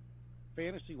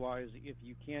 fantasy-wise, if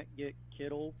you can't get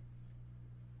Kittle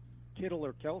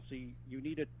or Kelsey, you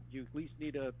at least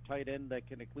need a tight end that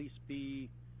can at least get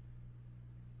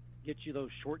you those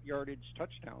short yardage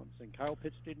touchdowns. And Kyle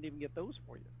Pitts didn't even get those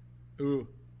for you. Ooh,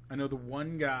 I know the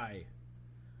one guy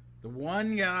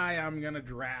I'm going to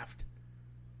draft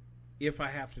if I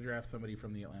have to draft somebody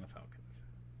from the Atlanta Falcons.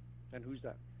 And who's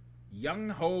that?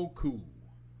 Young-Ho Koo.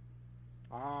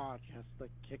 Ah, just the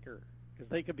kicker. Because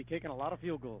they could be kicking a lot of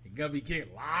field goals. He's going to be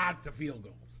kicking lots of field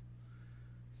goals.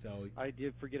 So I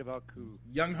did forget about Koo.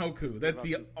 Young-Ho Koo. That's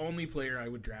the only player I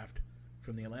would draft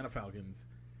from the Atlanta Falcons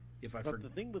if I forget. But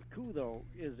the thing with Koo, though,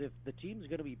 is if the team's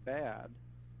going to be bad,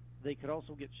 they could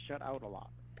also get shut out a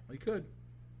lot. He could.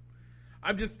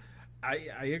 I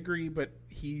agree, but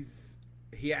he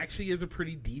actually is a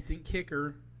pretty decent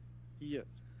kicker. He is.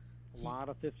 A lot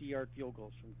of 50-yard field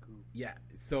goals from Koo. Yeah,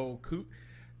 so Koo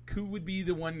would be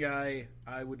the one guy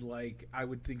I would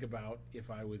think about if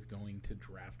I was going to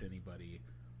draft anybody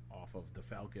off of the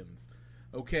Falcons.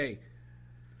 Okay.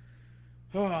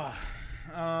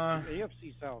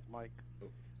 AFC South, Mike.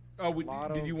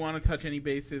 Did you want to touch any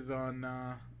bases on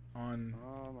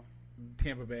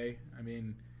Tampa Bay? I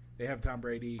mean, they have Tom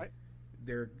Brady.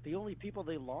 The only people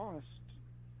they lost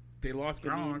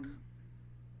Gronk.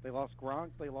 They lost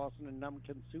Gronk. They lost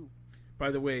Ndamukong Suh.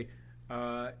 By the way,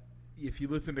 if you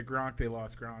listen to Gronk, they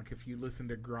lost Gronk. If you listen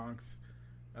to Gronk's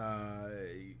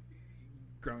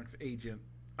agent,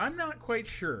 I'm not quite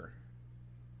sure,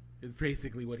 is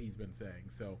basically what he's been saying.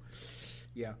 So,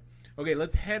 yeah. Okay,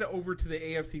 let's head over to the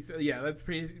AFC. Yeah, that's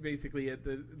basically it.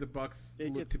 The Bucs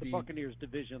look to be the Buccaneers'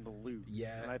 division to lose.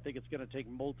 Yeah, and I think it's going to take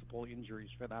multiple injuries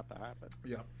for that to happen.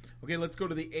 Yeah. Okay, let's go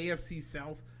to the AFC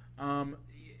South.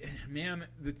 Man,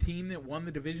 the team that won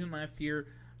the division last year,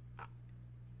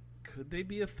 could they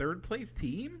be a third-place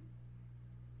team?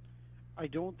 I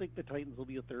don't think the Titans will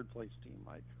be a third-place team,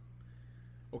 Mike.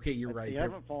 Okay, you're right. They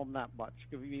haven't fallen that much.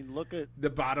 I mean, look at the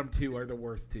bottom two are the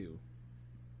worst two.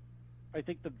 I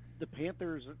think the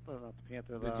Panthers, not the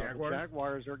Panthers, the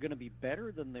Jaguars are going to be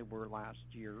better than they were last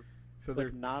year. So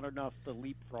there's not enough to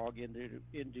leapfrog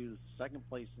into second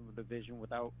place in the division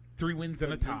without 3 wins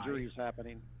and a tie. Injuries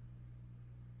happening.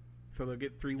 So they'll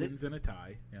get 3 wins and a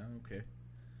tie. Yeah, okay.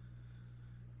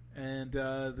 And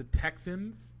the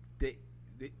Texans, the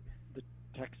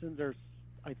Texans are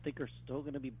still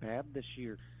going to be bad this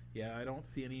year. Yeah, I don't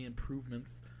see any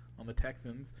improvements on the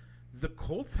Texans. The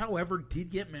Colts, however, did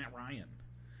get Matt Ryan.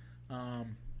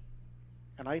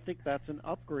 And I think that's an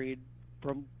upgrade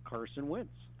from Carson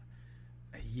Wentz.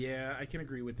 Yeah, I can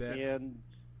agree with that.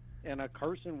 And a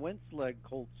Carson Wentz-led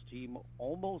Colts team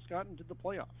almost got into the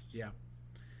playoffs. Yeah.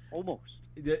 Almost.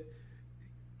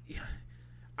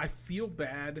 I feel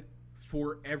bad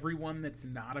for everyone that's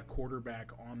not a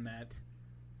quarterback on that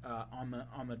on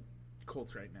the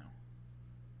Colts right now.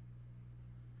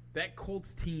 That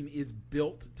Colts team is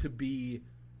built to be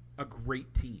a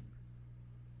great team.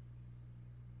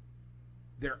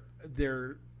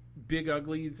 Their big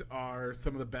uglies are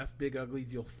some of the best big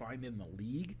uglies you'll find in the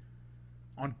league,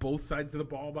 on both sides of the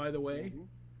ball, by the way. Mm-hmm.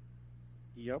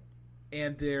 Yep.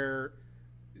 And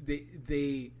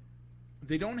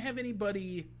they don't have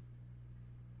anybody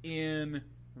in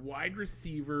wide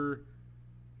receiver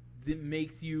that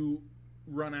makes you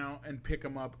run out and pick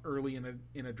them up early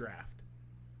in a draft.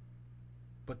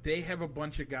 But they have a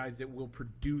bunch of guys that will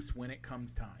produce when it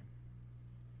comes time.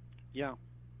 Yeah.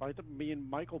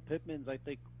 Michael Pittman's, I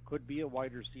think, could be a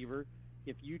wide receiver.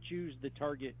 If you choose to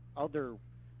target other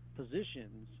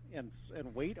positions and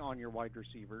wait on your wide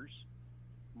receivers,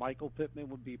 Michael Pittman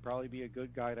would probably be a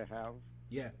good guy to have.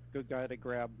 Yeah. Good guy to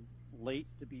grab late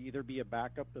to either be a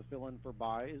backup to fill in for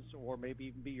buys or maybe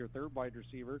even be your third wide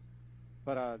receiver.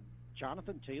 But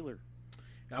Jonathan Taylor.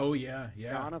 Oh, yeah.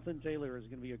 Jonathan Taylor is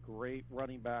going to be a great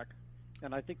running back.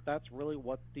 And I think that's really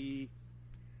what the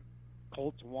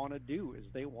Colts want to do, is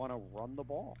they want to run the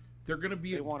ball.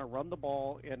 They want to run the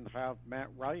ball and have Matt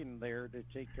Ryan there to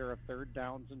take care of third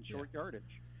downs and short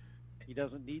yardage. He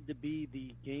doesn't need to be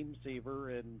the game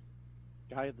saver and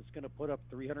guy that's going to put up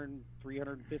 300,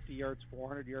 350 yards,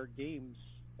 400-yard games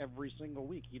every single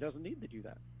week. He doesn't need to do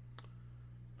that.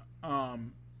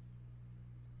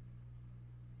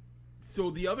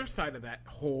 So the other side of that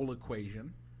whole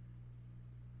equation,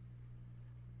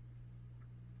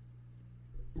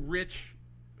 Rich,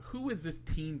 who is this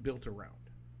team built around?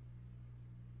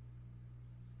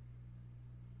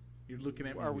 You're looking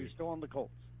at me. Are we still on the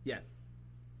Colts? Yes.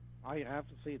 I have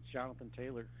to say it's Jonathan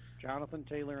Taylor. Jonathan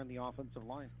Taylor and the offensive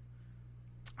line.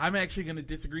 I'm actually going to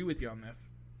disagree with you on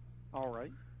this. All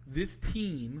right. This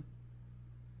team,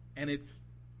 and it's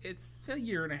a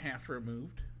year and a half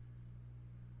removed,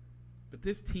 but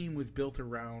this team was built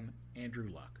around Andrew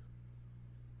Luck.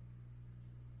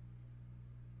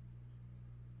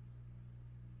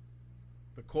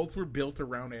 The Colts were built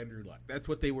around Andrew Luck. That's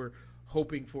what they were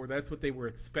hoping for. That's what they were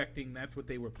expecting. That's what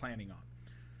they were planning on.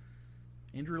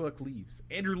 Andrew Luck leaves.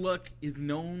 Andrew Luck is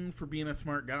known for being a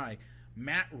smart guy.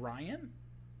 Matt Ryan,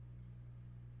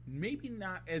 maybe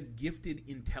not as gifted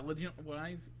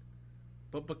intelligent-wise,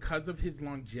 but because of his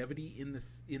longevity in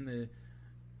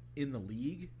the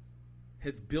league,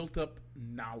 has built up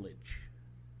knowledge.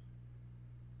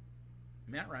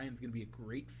 Matt Ryan's going to be a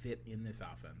great fit in this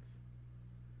offense.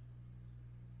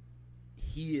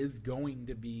 He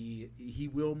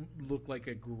will look like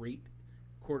a great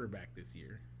quarterback this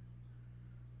year.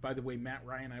 By the way, Matt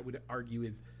Ryan, I would argue,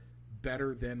 is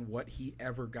better than what he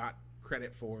ever got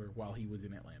credit for while he was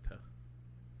in Atlanta,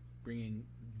 bringing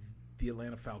the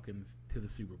Atlanta Falcons to the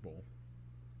Super Bowl,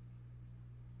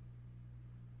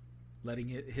 letting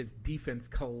his defense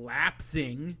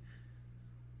collapsing,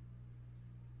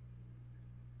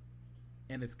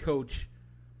 and his coach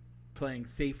playing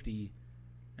safety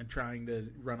and trying to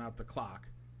run out the clock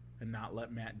and not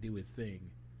let Matt do his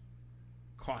thing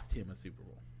cost him a Super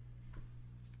Bowl.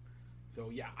 So,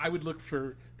 yeah, I would look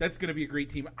for – that's going to be a great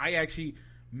team.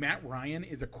 Matt Ryan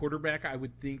is a quarterback, I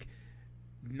would think,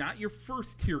 not your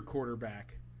first-tier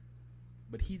quarterback,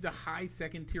 but he's a high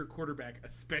second-tier quarterback,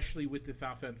 especially with this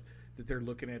offense that they're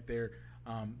looking at there.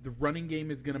 The running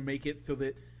game is going to make it so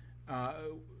that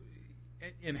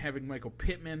and having Michael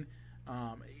Pittman,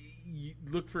 you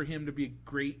look for him to be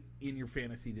great in your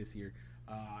fantasy this year.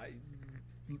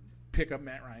 Pick up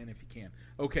Matt Ryan if you can.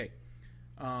 Okay.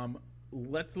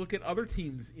 Let's look at other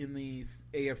teams in the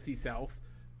AFC South.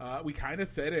 We kind of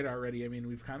said it already. I mean,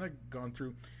 we've kind of gone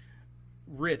through.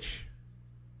 Rich,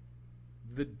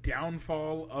 the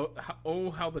downfall of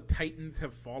how the Titans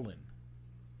have fallen.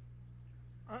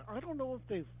 I don't know if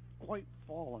they've quite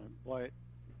fallen, but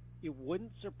it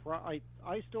wouldn't surprise.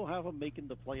 I still have them making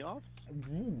the playoffs.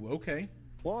 Ooh, okay.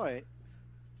 But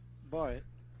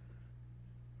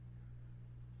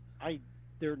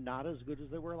they're not as good as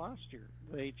they were last year.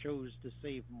 They chose to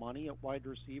save money at wide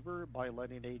receiver by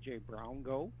letting A.J. Brown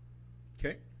go.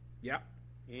 Okay, yeah.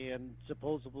 And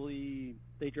supposedly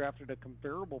they drafted a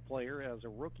comparable player as a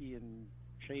rookie in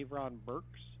Shavon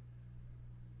Burks.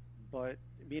 But,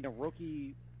 I mean, a wide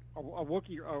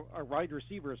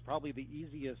receiver is probably the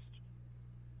easiest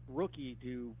rookie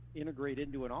to integrate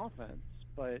into an offense.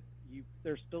 But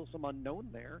there's still some unknown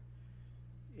there.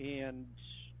 And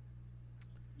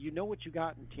you know what you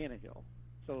got in Tannehill.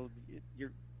 So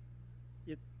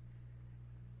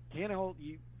Tannehill,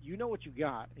 you know what you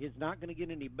got. He's not going to get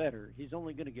any better. He's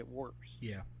only going to get worse.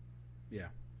 Yeah.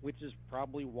 Which is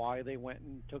probably why they went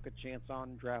and took a chance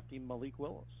on drafting Malik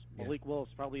Willis. Malik Willis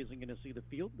probably isn't going to see the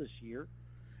field this year.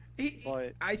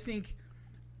 But I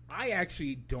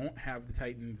actually don't have the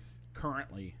Titans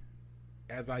currently,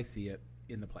 as I see it,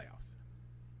 in the playoffs.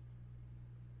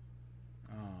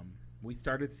 We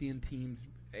started seeing teams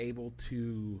able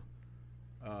to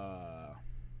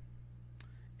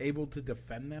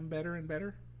defend them better and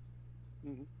better.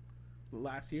 Mm-hmm.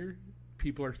 Last year,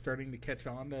 people are starting to catch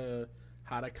on to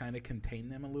how to kind of contain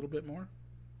them a little bit more.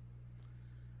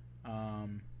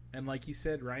 And like you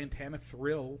said, Ryan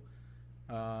Tannehill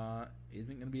isn't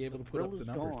going to be able to put up the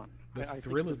numbers. Gone. The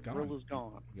thrill is gone. The thrill is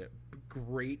gone. Yeah,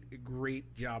 great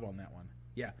job on that one.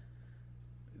 Yeah.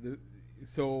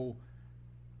 So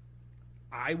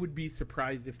I would be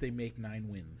surprised if they make 9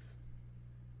 wins.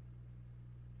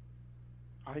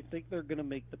 I think they're going to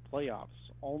make the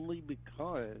playoffs only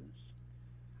because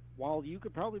while you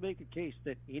could probably make a case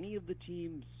that any of the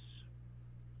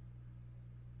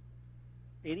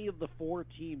 4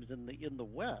 teams in the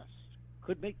West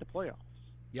could make the playoffs.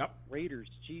 Yep. Raiders,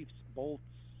 Chiefs, Bolts,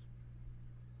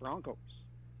 Broncos.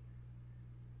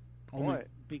 But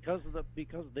because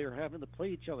they're having to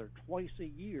play each other twice a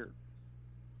year,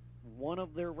 one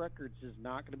of their records is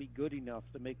not going to be good enough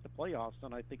to make the playoffs,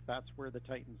 and I think that's where the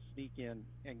Titans sneak in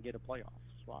and get a playoff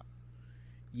spot.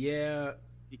 Yeah,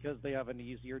 because they have an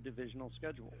easier divisional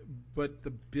schedule. but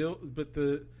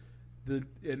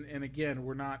and again,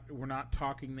 we're not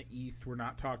talking the East, we're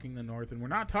not talking the North, and we're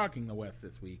not talking the West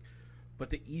this week. But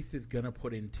the East is going to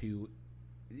put into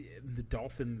the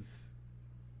Dolphins.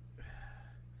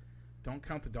 Don't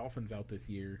count the Dolphins out this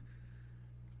year.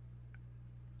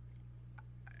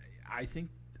 I think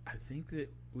that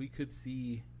we could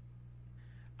see.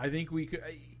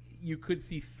 You could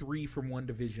see 3 from one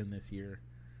division this year.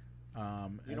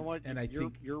 You know what? And I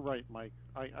think you're right, Mike.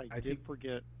 I did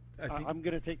forget. I'm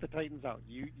going to take the Titans out.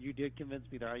 You did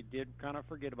convince me there. I did kind of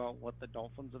forget about what the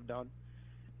Dolphins have done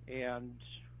and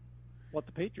what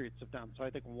the Patriots have done. So I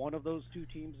think one of those two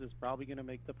teams is probably going to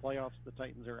make the playoffs. The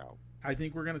Titans are out. I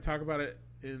think we're going to talk about it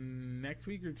in next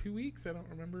week or 2 weeks. I don't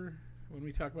remember when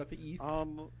we talk about the East.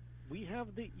 We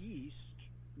have the East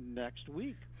next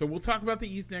week. So we'll talk about the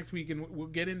East next week, and we'll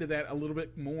get into that a little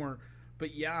bit more.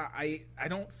 But yeah, I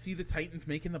don't see the Titans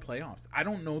making the playoffs. I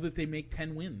don't know that they make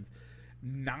 10 wins.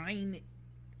 9,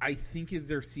 I think, is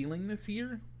their ceiling this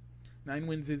year. 9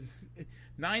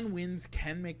 wins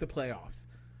can make the playoffs.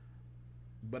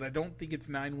 But I don't think it's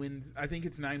 9 wins. I think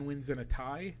it's 9 wins and a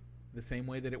tie, the same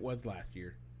way that it was last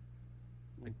year.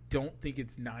 I don't think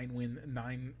it's 9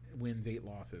 wins, 8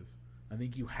 losses. I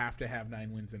think you have to have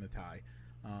 9 wins and a tie,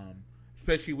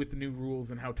 especially with the new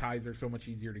rules and how ties are so much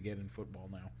easier to get in football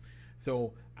now.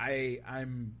 So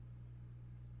I'm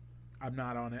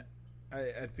not on it.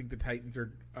 I think the Titans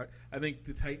are. I think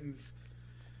the Titans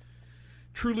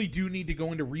truly do need to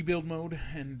go into rebuild mode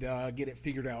and get it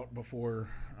figured out before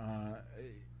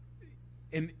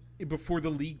the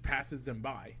league passes them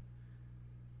by,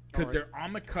 because they're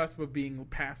on the cusp of being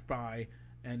passed by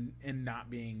and not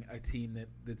being a team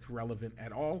that's relevant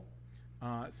at all.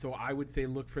 So I would say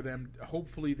look for them.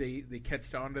 Hopefully they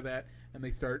catch on to that and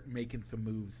they start making some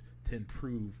moves to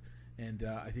improve. And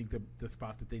I think the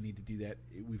spot that they need to do that,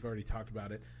 we've already talked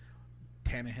about it.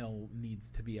 Tannehill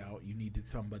needs to be out. You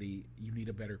need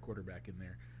a better quarterback in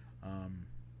there.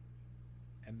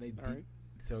 And they right.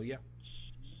 So yeah.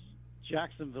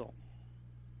 Jacksonville.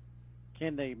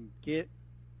 Can they get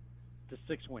to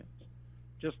 6 wins?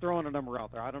 Just throwing a number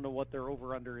out there. I don't know what their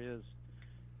over-under is.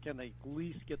 Can they at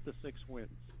least get the 6 wins?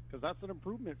 Because that's an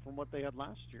improvement from what they had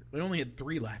last year. They only had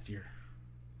 3 last year.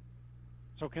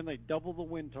 So can they double the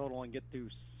win total and get to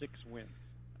 6 wins?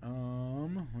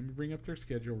 Let me bring up their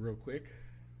schedule real quick.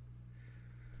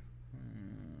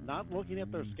 Not looking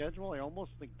at their schedule, I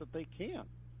almost think that they can.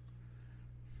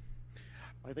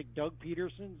 I think Doug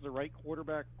Peterson's the right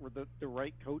quarterback or the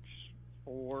right coach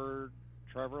for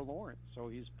Trevor Lawrence. So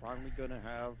he's probably going to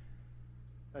have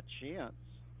a chance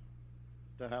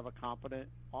to have a competent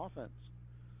offense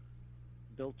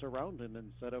built around him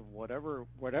instead of whatever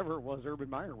it was Urban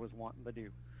Meyer was wanting to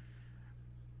do.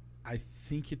 I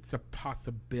think it's a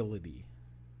possibility.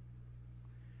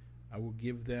 I will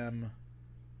give them,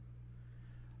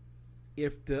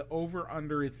 if the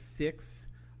over-under is 6,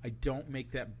 I don't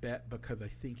make that bet because I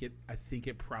think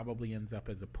it probably ends up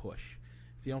as a push.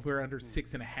 If the over-under is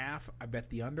 6.5, I bet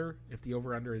the under. If the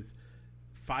over-under is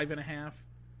 5.5,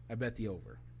 I bet the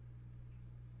over.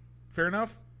 Fair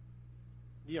enough?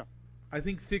 Yeah. I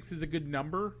think 6 is a good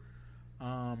number.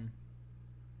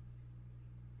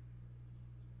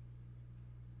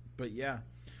 But yeah.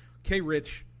 Okay,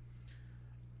 Rich.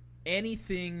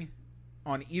 Anything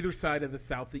on either side of the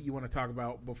South that you want to talk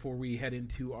about before we head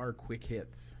into our quick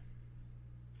hits?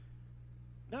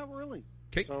 Not really.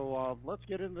 Okay. So let's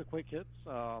get into the quick hits.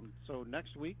 So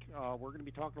next week we're going to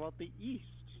be talking about the East,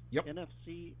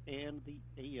 NFC, and the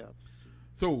AFC.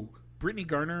 So Brittany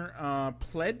Garner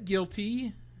pled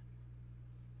guilty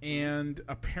and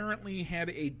apparently had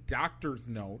a doctor's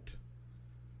note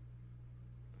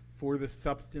for the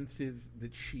substances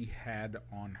that she had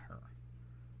on her.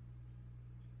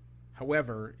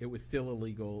 However, it was still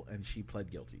illegal and she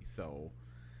pled guilty. So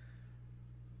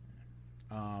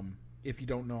if you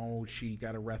don't know, she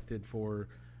got arrested for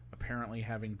apparently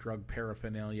having drug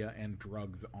paraphernalia and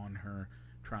drugs on her,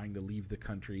 trying to leave the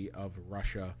country of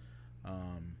Russia.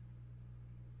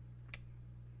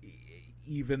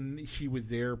 Even she was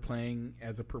there playing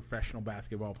as a professional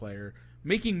basketball player,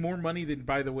 making more money than,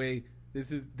 by the way,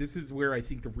 this is where I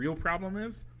think the real problem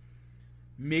is,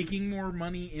 making more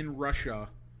money in Russia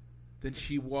than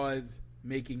she was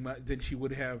than she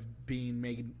would have been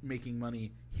making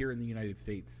money here in the United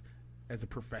States as a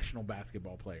professional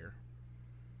basketball player.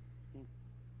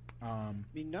 I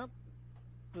mean,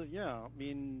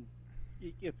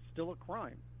 it's still a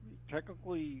crime.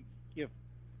 Technically, if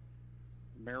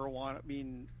marijuana, I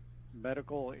mean,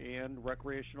 medical and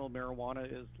recreational marijuana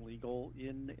is legal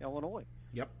in Illinois.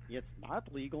 Yep. It's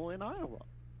not legal in Iowa.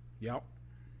 Yep.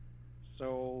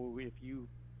 So if you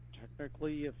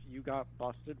got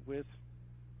busted with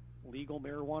legal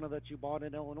marijuana that you bought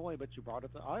in Illinois, but you brought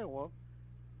it to Iowa,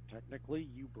 technically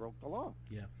you broke the law.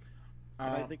 Yeah.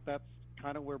 And I think that's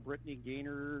kind of where Brittany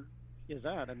Gaynor is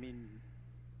at. I mean,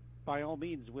 by all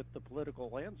means, with the political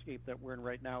landscape that we're in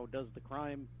right now, does the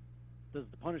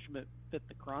punishment fit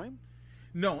the crime?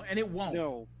 No, and it won't.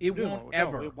 No, it won't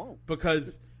ever. No, it won't.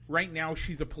 Because right now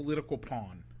she's a political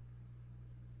pawn.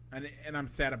 And I'm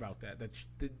sad about that. That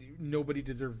nobody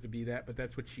deserves to be that, but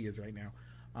that's what she is right now.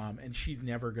 And she's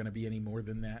never going to be any more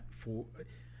than that. For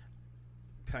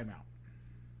time out.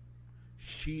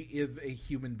 She is a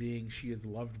human being. She is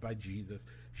loved by Jesus.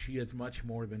 She is much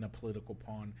more than a political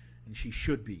pawn, and she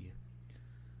should be.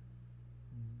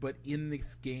 But in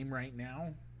this game right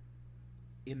now,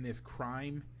 in this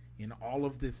crime, in all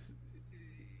of this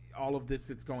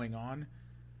that's going on,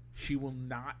 she will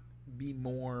not be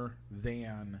more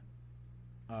than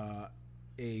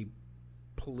a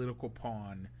political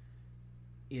pawn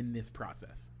in this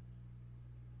process.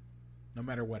 No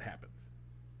matter what happens.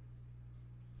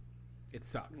 It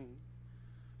sucks.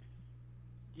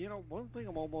 You know, one thing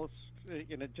I'm almost,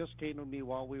 and it just came to me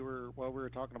while we were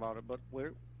talking about it, but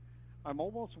I'm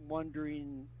almost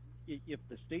wondering if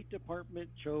the State Department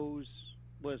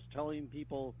was telling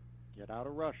people, get out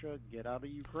of Russia, get out of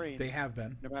Ukraine. They have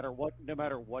been. No matter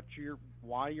what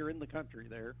why you're in the country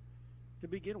there, to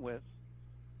begin with,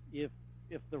 if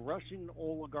the Russian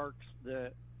oligarch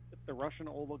that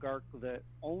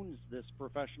owns this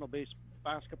professional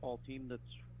basketball team that's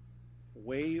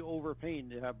way overpaid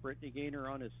to have Brittany Gaynor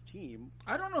on his team.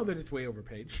 I don't know that it's way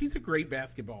overpaid. She's a great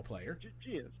basketball player.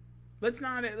 She is. Let's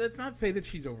not say that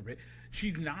she's overpaid.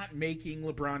 She's not making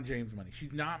LeBron James money.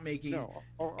 She's not making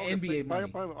NBA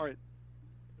money. All right.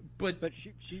 But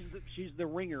she's the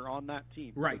ringer on that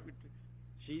team. Right.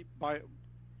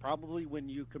 Probably when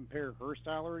you compare her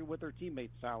salary with her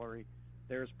teammate's salary,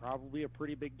 there's probably a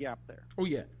pretty big gap there. Oh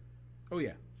yeah.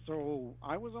 So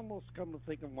I was almost come to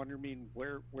think and wondering,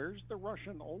 where's the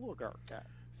Russian oligarch at?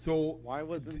 So why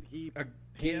wasn't he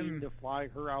paid to fly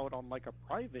her out on like a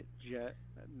private jet,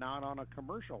 not on a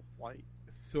commercial flight?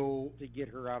 So to get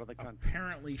her out of the country.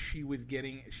 Apparently, she was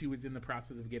in the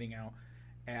process of getting out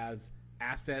as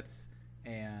assets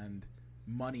and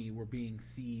money were being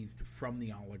seized from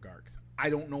the oligarchs.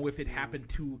 I don't know if it happened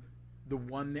to the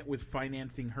one that was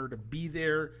financing her to be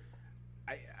there.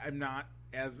 I'm not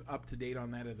as up to date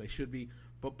on that as I should be,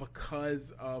 but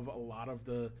because of a lot of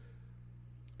the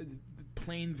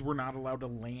planes were not allowed to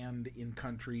land in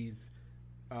countries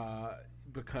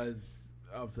because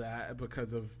of that,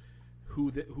 because of who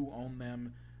owned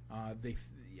them. They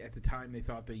at the time they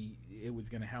thought it was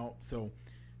going to help, so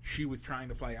she was trying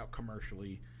to fly out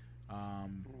commercially.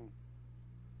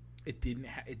 It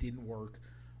didn't work,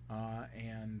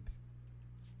 and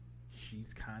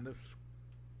she's kind of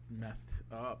messed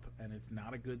up, and it's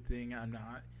not a good thing.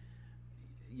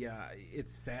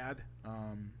 It's sad.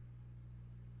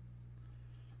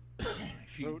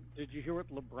 So did you hear what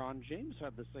LeBron James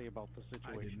had to say about the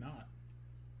situation? I did not.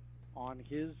 On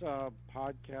his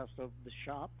podcast of The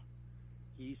Shop,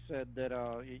 he said that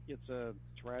it's a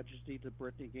tragedy that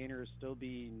Brittany Gaynor is still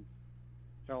being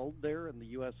held there and the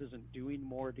U.S. isn't doing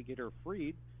more to get her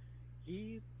freed.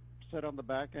 He said on the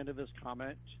back end of his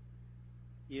comment,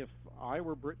 if I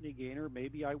were Brittany Gaynor,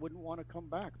 maybe I wouldn't want to come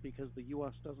back because the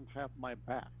U.S. doesn't have my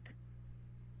back.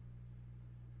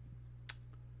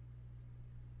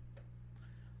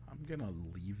 I'm going to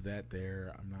leave that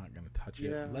there. I'm not going to touch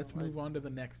it. Let's move on to the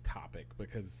next topic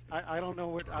because I don't know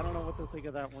what to think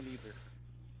of that one either.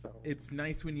 So. It's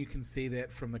nice when you can say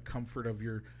that from the comfort of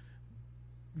your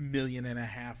 $1.5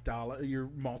 million, your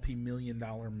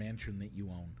multi-million-dollar mansion that you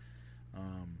own.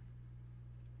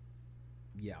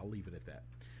 I'll leave it at that.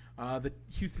 The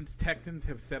Houston Texans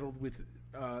have settled with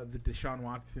the Deshaun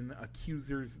Watson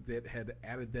accusers that had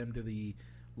added them to the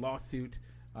lawsuit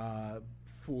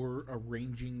for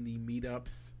arranging the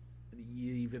meetups,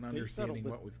 even understanding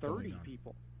what was going on. 30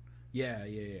 people. Yeah.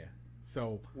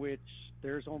 So, which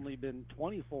there's only been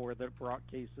 24 that brought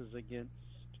cases against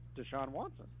Deshaun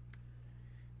Watson.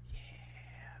 Yeah,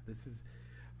 this is.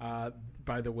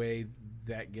 By the way,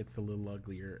 that gets a little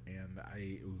uglier, and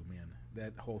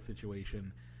that whole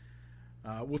situation.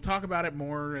 We'll talk about it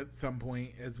more at some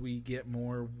point as we get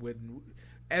more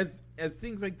as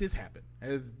things like this happen,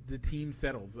 as the team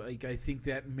settles. Like I think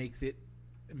that makes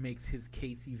his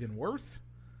case even worse.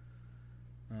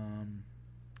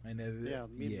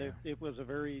 It was a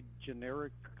very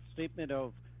generic statement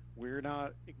of we're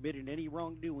not admitting any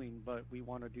wrongdoing, but we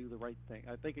want to do the right thing.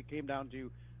 I think it came down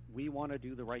to we want to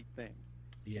do the right thing,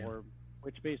 Yeah. or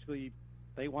which basically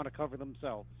they want to cover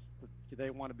themselves. They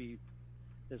want to be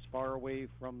as far away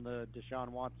from the Deshaun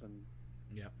Watson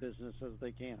Yep. business as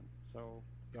they can. So,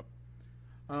 Yep.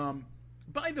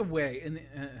 By the way, and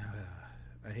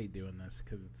I hate doing this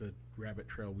because it's a rabbit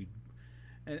trail.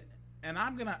 And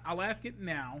I'll ask it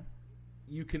now.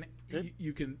 You can Good.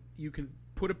 you can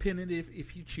put a pin in it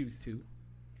if you choose to.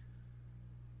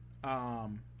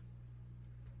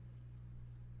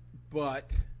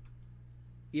 But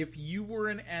if you were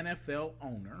an NFL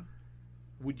owner,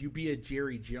 would you be a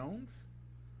Jerry Jones,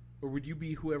 or would you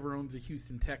be whoever owns the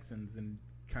Houston Texans and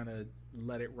kind of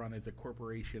let it run as a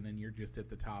corporation and you're just at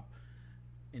the top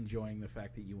enjoying the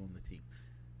fact that you own the team?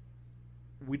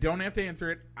 We don't have to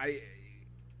answer it.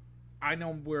 I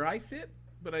know where I sit,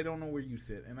 but I don't know where you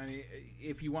sit. And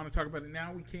if you want to talk about it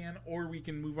now, we can, or we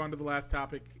can move on to the last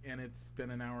topic. And it's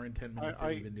been an hour and 10 minutes that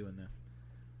we've been doing this.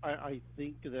 I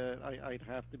think that I'd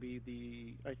have to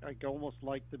be I'd almost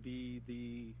like to be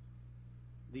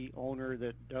the owner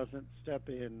that doesn't step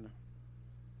in,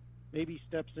 maybe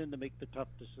steps in to make the tough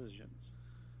decisions.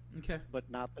 Okay. But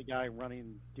not the guy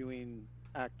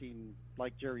acting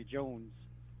like Jerry Jones,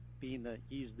 being that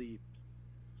he's the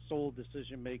sole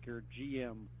decision maker,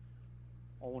 GM,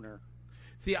 owner.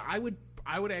 See, I would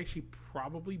actually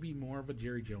probably be more of a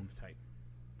Jerry Jones type.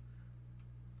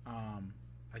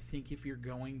 I think if you're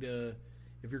going to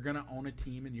own a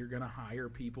team and you're going to hire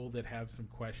people that have some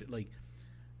question, like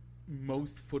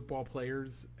most football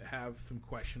players have some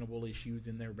questionable issues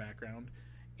in their background,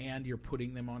 and you're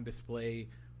putting them on display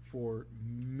for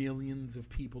millions of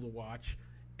people to watch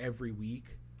every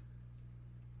week.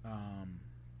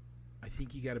 I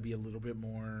think you got to be a little bit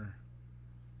more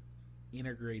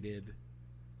integrated.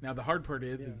 Now, the hard part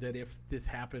is that if this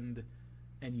happened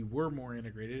and you were more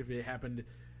integrated, if it happened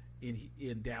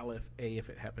in Dallas, if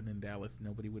it happened in Dallas,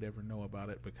 nobody would ever know about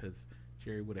it because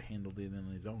Jerry would have handled it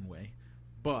in his own way.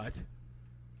 But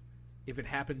if it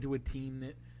happened to a team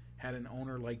that had an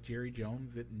owner like Jerry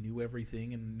Jones that knew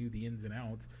everything and knew the ins and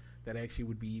outs, that actually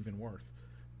would be even worse.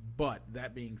 But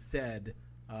that being said,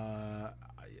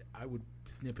 I would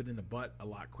snip it in the butt a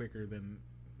lot quicker than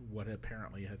what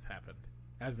apparently has happened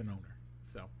as an owner.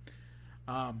 So,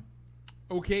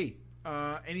 okay.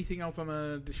 Anything else on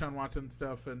the Deshaun Watson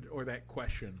stuff or that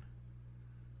question?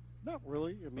 Not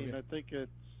really. I mean, Okay. I think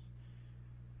it's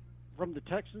from the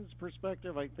Texans'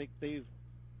 perspective. I think since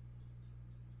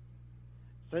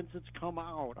it's come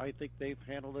out, I think they've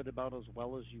handled it about as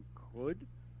well as you could.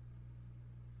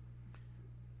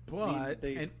 But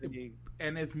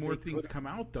and as more things come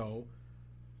out, though,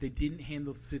 they didn't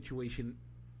handle the situation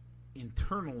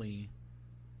internally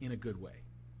in a good way.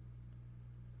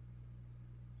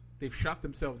 They've shot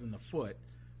themselves in the foot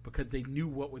because they knew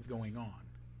what was going on.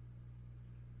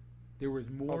 There was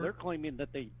more. Oh, they're claiming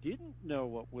that they didn't know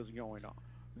what was going on.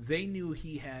 They knew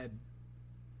he had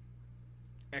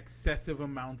excessive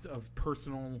amounts of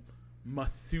personal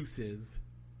masseuses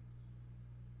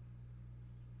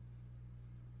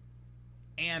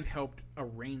and helped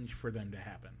arrange for them to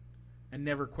happen and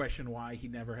never questioned why he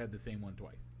never had the same one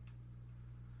twice.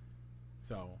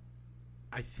 So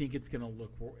I think it's going to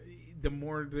look, the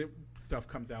more the stuff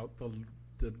comes out,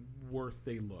 the worse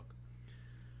they look.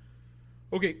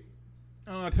 Okay.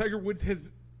 Tiger Woods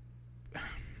has,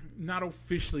 not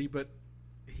officially, but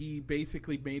he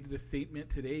basically made the statement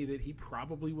today that he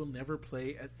probably will never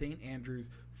play at St. Andrews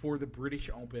for the British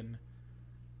Open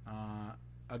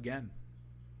again.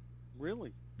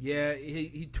 Really? Yeah,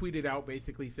 he tweeted out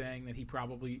basically saying that he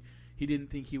didn't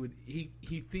think he would.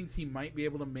 He thinks he might be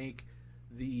able to make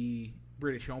the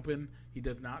British Open. He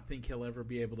does not think he'll ever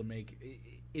be able to make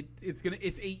it.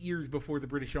 It's 8 years before the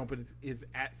British Open is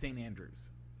at St. Andrews.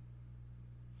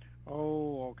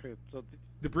 Oh, okay. So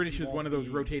the British is one of those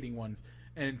rotating ones,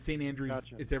 and St. Andrews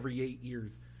Gotcha. It's every 8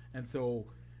 years, and so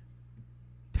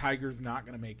Tiger's not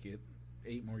going to make it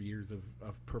 8 more years of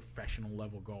professional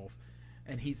level golf.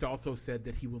 And he's also said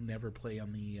that he will never play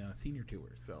on the senior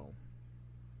tour. So,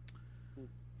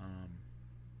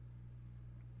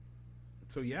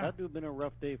 yeah, that would have been a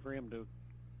rough day for him to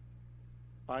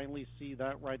finally see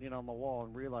that writing on the wall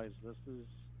and realize this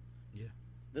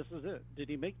is it. Did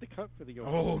he make the cut for the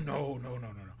Open? Oh no.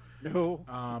 No.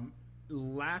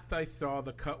 Last I saw,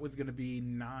 the cut was going to be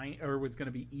 9, or was going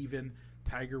to be even.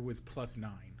 Tiger was +9.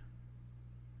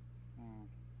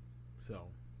 So.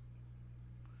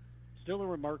 Still a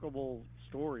remarkable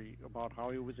story about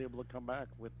how he was able to come back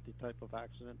with the type of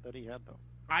accident that he had, though.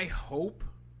 I hope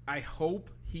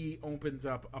he opens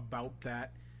up about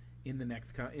that in the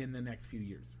next few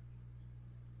years.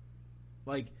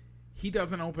 Like, he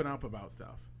doesn't open up about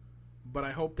stuff. But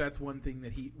I hope that's one thing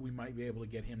that we might be able to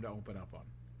get him to open up on.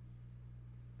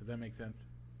 Does that make sense?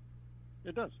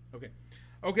 It does. Okay.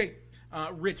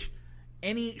 Rich,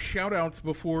 any shout-outs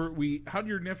before we... How did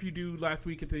your nephew do last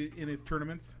week in his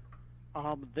tournaments?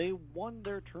 They won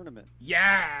their tournament.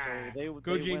 Yeah! So they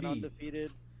JD. went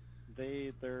undefeated.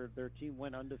 Their team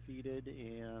went undefeated,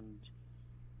 and...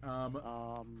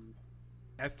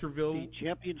 Esterville... The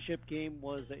championship game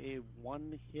was a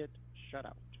one-hit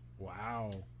shutout.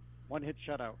 Wow. One-hit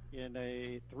shutout in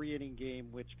a 3-inning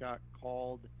game, which got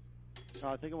called...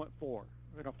 I think it went 4.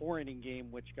 In a 4-inning game,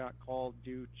 which got called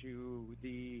due to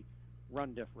the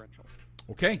run differential.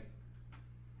 Okay.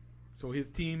 So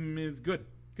his team is good.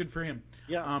 Good for him.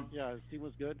 Yeah, his team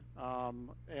was good.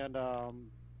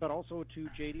 But also to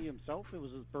JD himself, it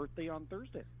was his birthday on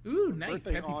Thursday. Ooh, nice.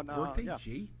 Happy birthday,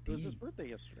 JD. It was his birthday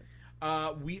yesterday.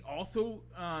 We also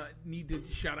need to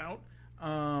shout out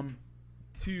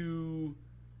to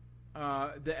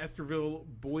the Esterville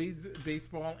boys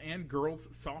baseball and girls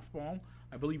softball.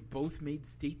 I believe both made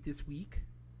state this week.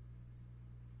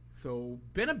 So,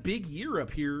 been a big year up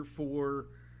here for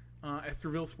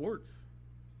Esterville sports.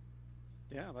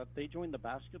 Yeah, they joined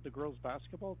the girls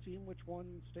basketball team, which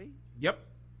won state. Yep.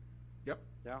 Yeah.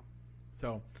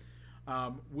 So,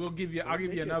 I'll give you an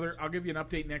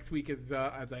update next week as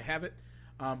I have it.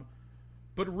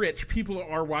 But Rich, people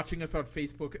are watching us on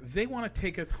Facebook. They want to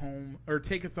take us home or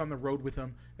take us on the road with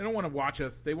them. They don't want to watch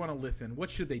us. They want to listen. What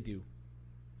should they do?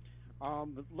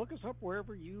 Look us up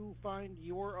wherever you find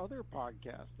your other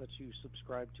podcast that you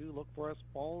subscribe to. Look for us,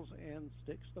 Balls and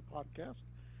Sticks, the podcast.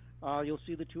 You'll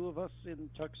see the two of us in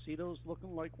tuxedos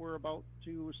looking like we're about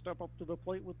to step up to the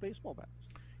plate with baseball bats.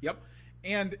 Yep.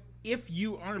 And if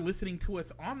you are listening to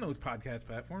us on those podcast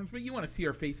platforms, but you want to see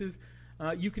our faces,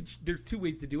 there's 2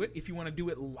 ways to do it. If you want to do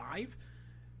it live,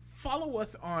 follow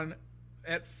us on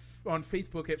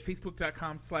Facebook at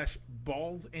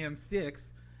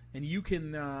facebook.com/ballsandsticks, and you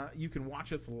can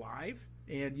watch us live,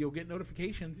 and you'll get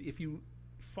notifications if you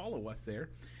follow us there.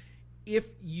 If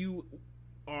you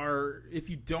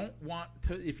don't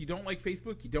like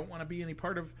Facebook, you don't want to be any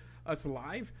part of us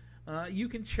live, you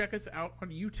can check us out on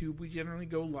YouTube. We generally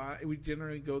go live. We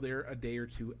generally go there a day or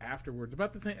 2 afterwards.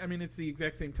 About the same. I mean, it's the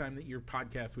exact same time that your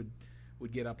podcast would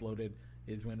get uploaded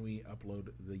is when we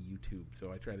upload the YouTube.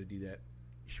 So I try to do that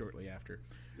shortly after.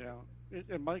 Yeah.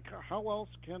 And Mike, how else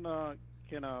can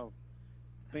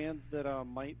fans that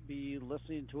might be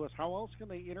listening to us, how else can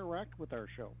they interact with our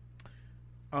show?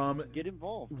 Get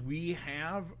involved. We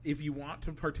have, if you want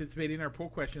to participate in our poll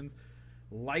questions,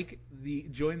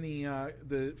 join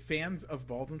the Fans of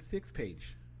Balls and Sticks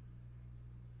page,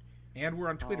 and we're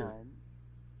on Twitter.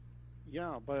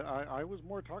 Yeah, but I was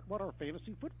more talking about our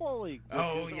fantasy football league.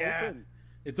 Oh yeah, open.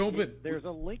 It's open. There's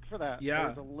a link for that. Yeah,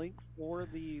 there's a link for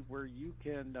where you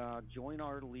can join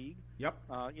our league. Yep.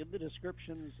 In the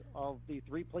descriptions of the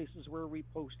 3 places where we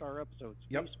post our episodes: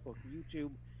 yep. Facebook,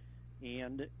 YouTube,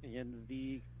 and in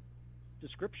the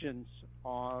descriptions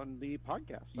on the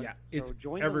podcast. Yeah, so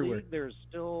join everywhere. The league. There's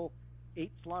still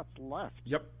 8 slots left.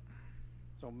 Yep.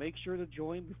 So make sure to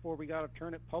join before we got to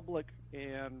turn it public,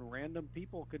 and random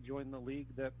people could join the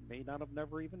league that may not have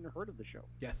never even heard of the show.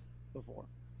 Yes. Before.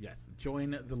 Yes,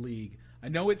 join the league. I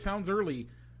know it sounds early,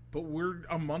 but we're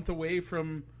a month away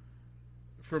from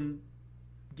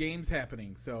games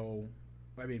happening. So,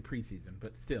 I mean preseason,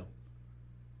 but still.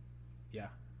 Yeah.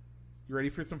 You ready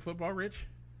for some football, Rich?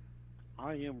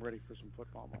 I am ready for some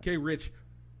football. Mike. Okay, Rich.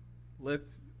 What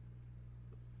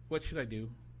should I do?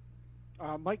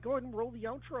 Mike, go ahead and roll the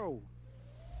outro.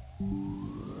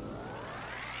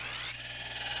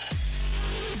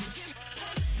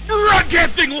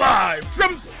 Broadcasting live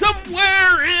from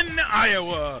somewhere in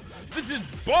Iowa. This is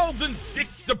Balls and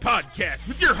Sticks, the podcast,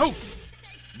 with your hosts,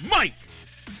 Mike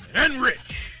and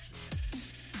Rich.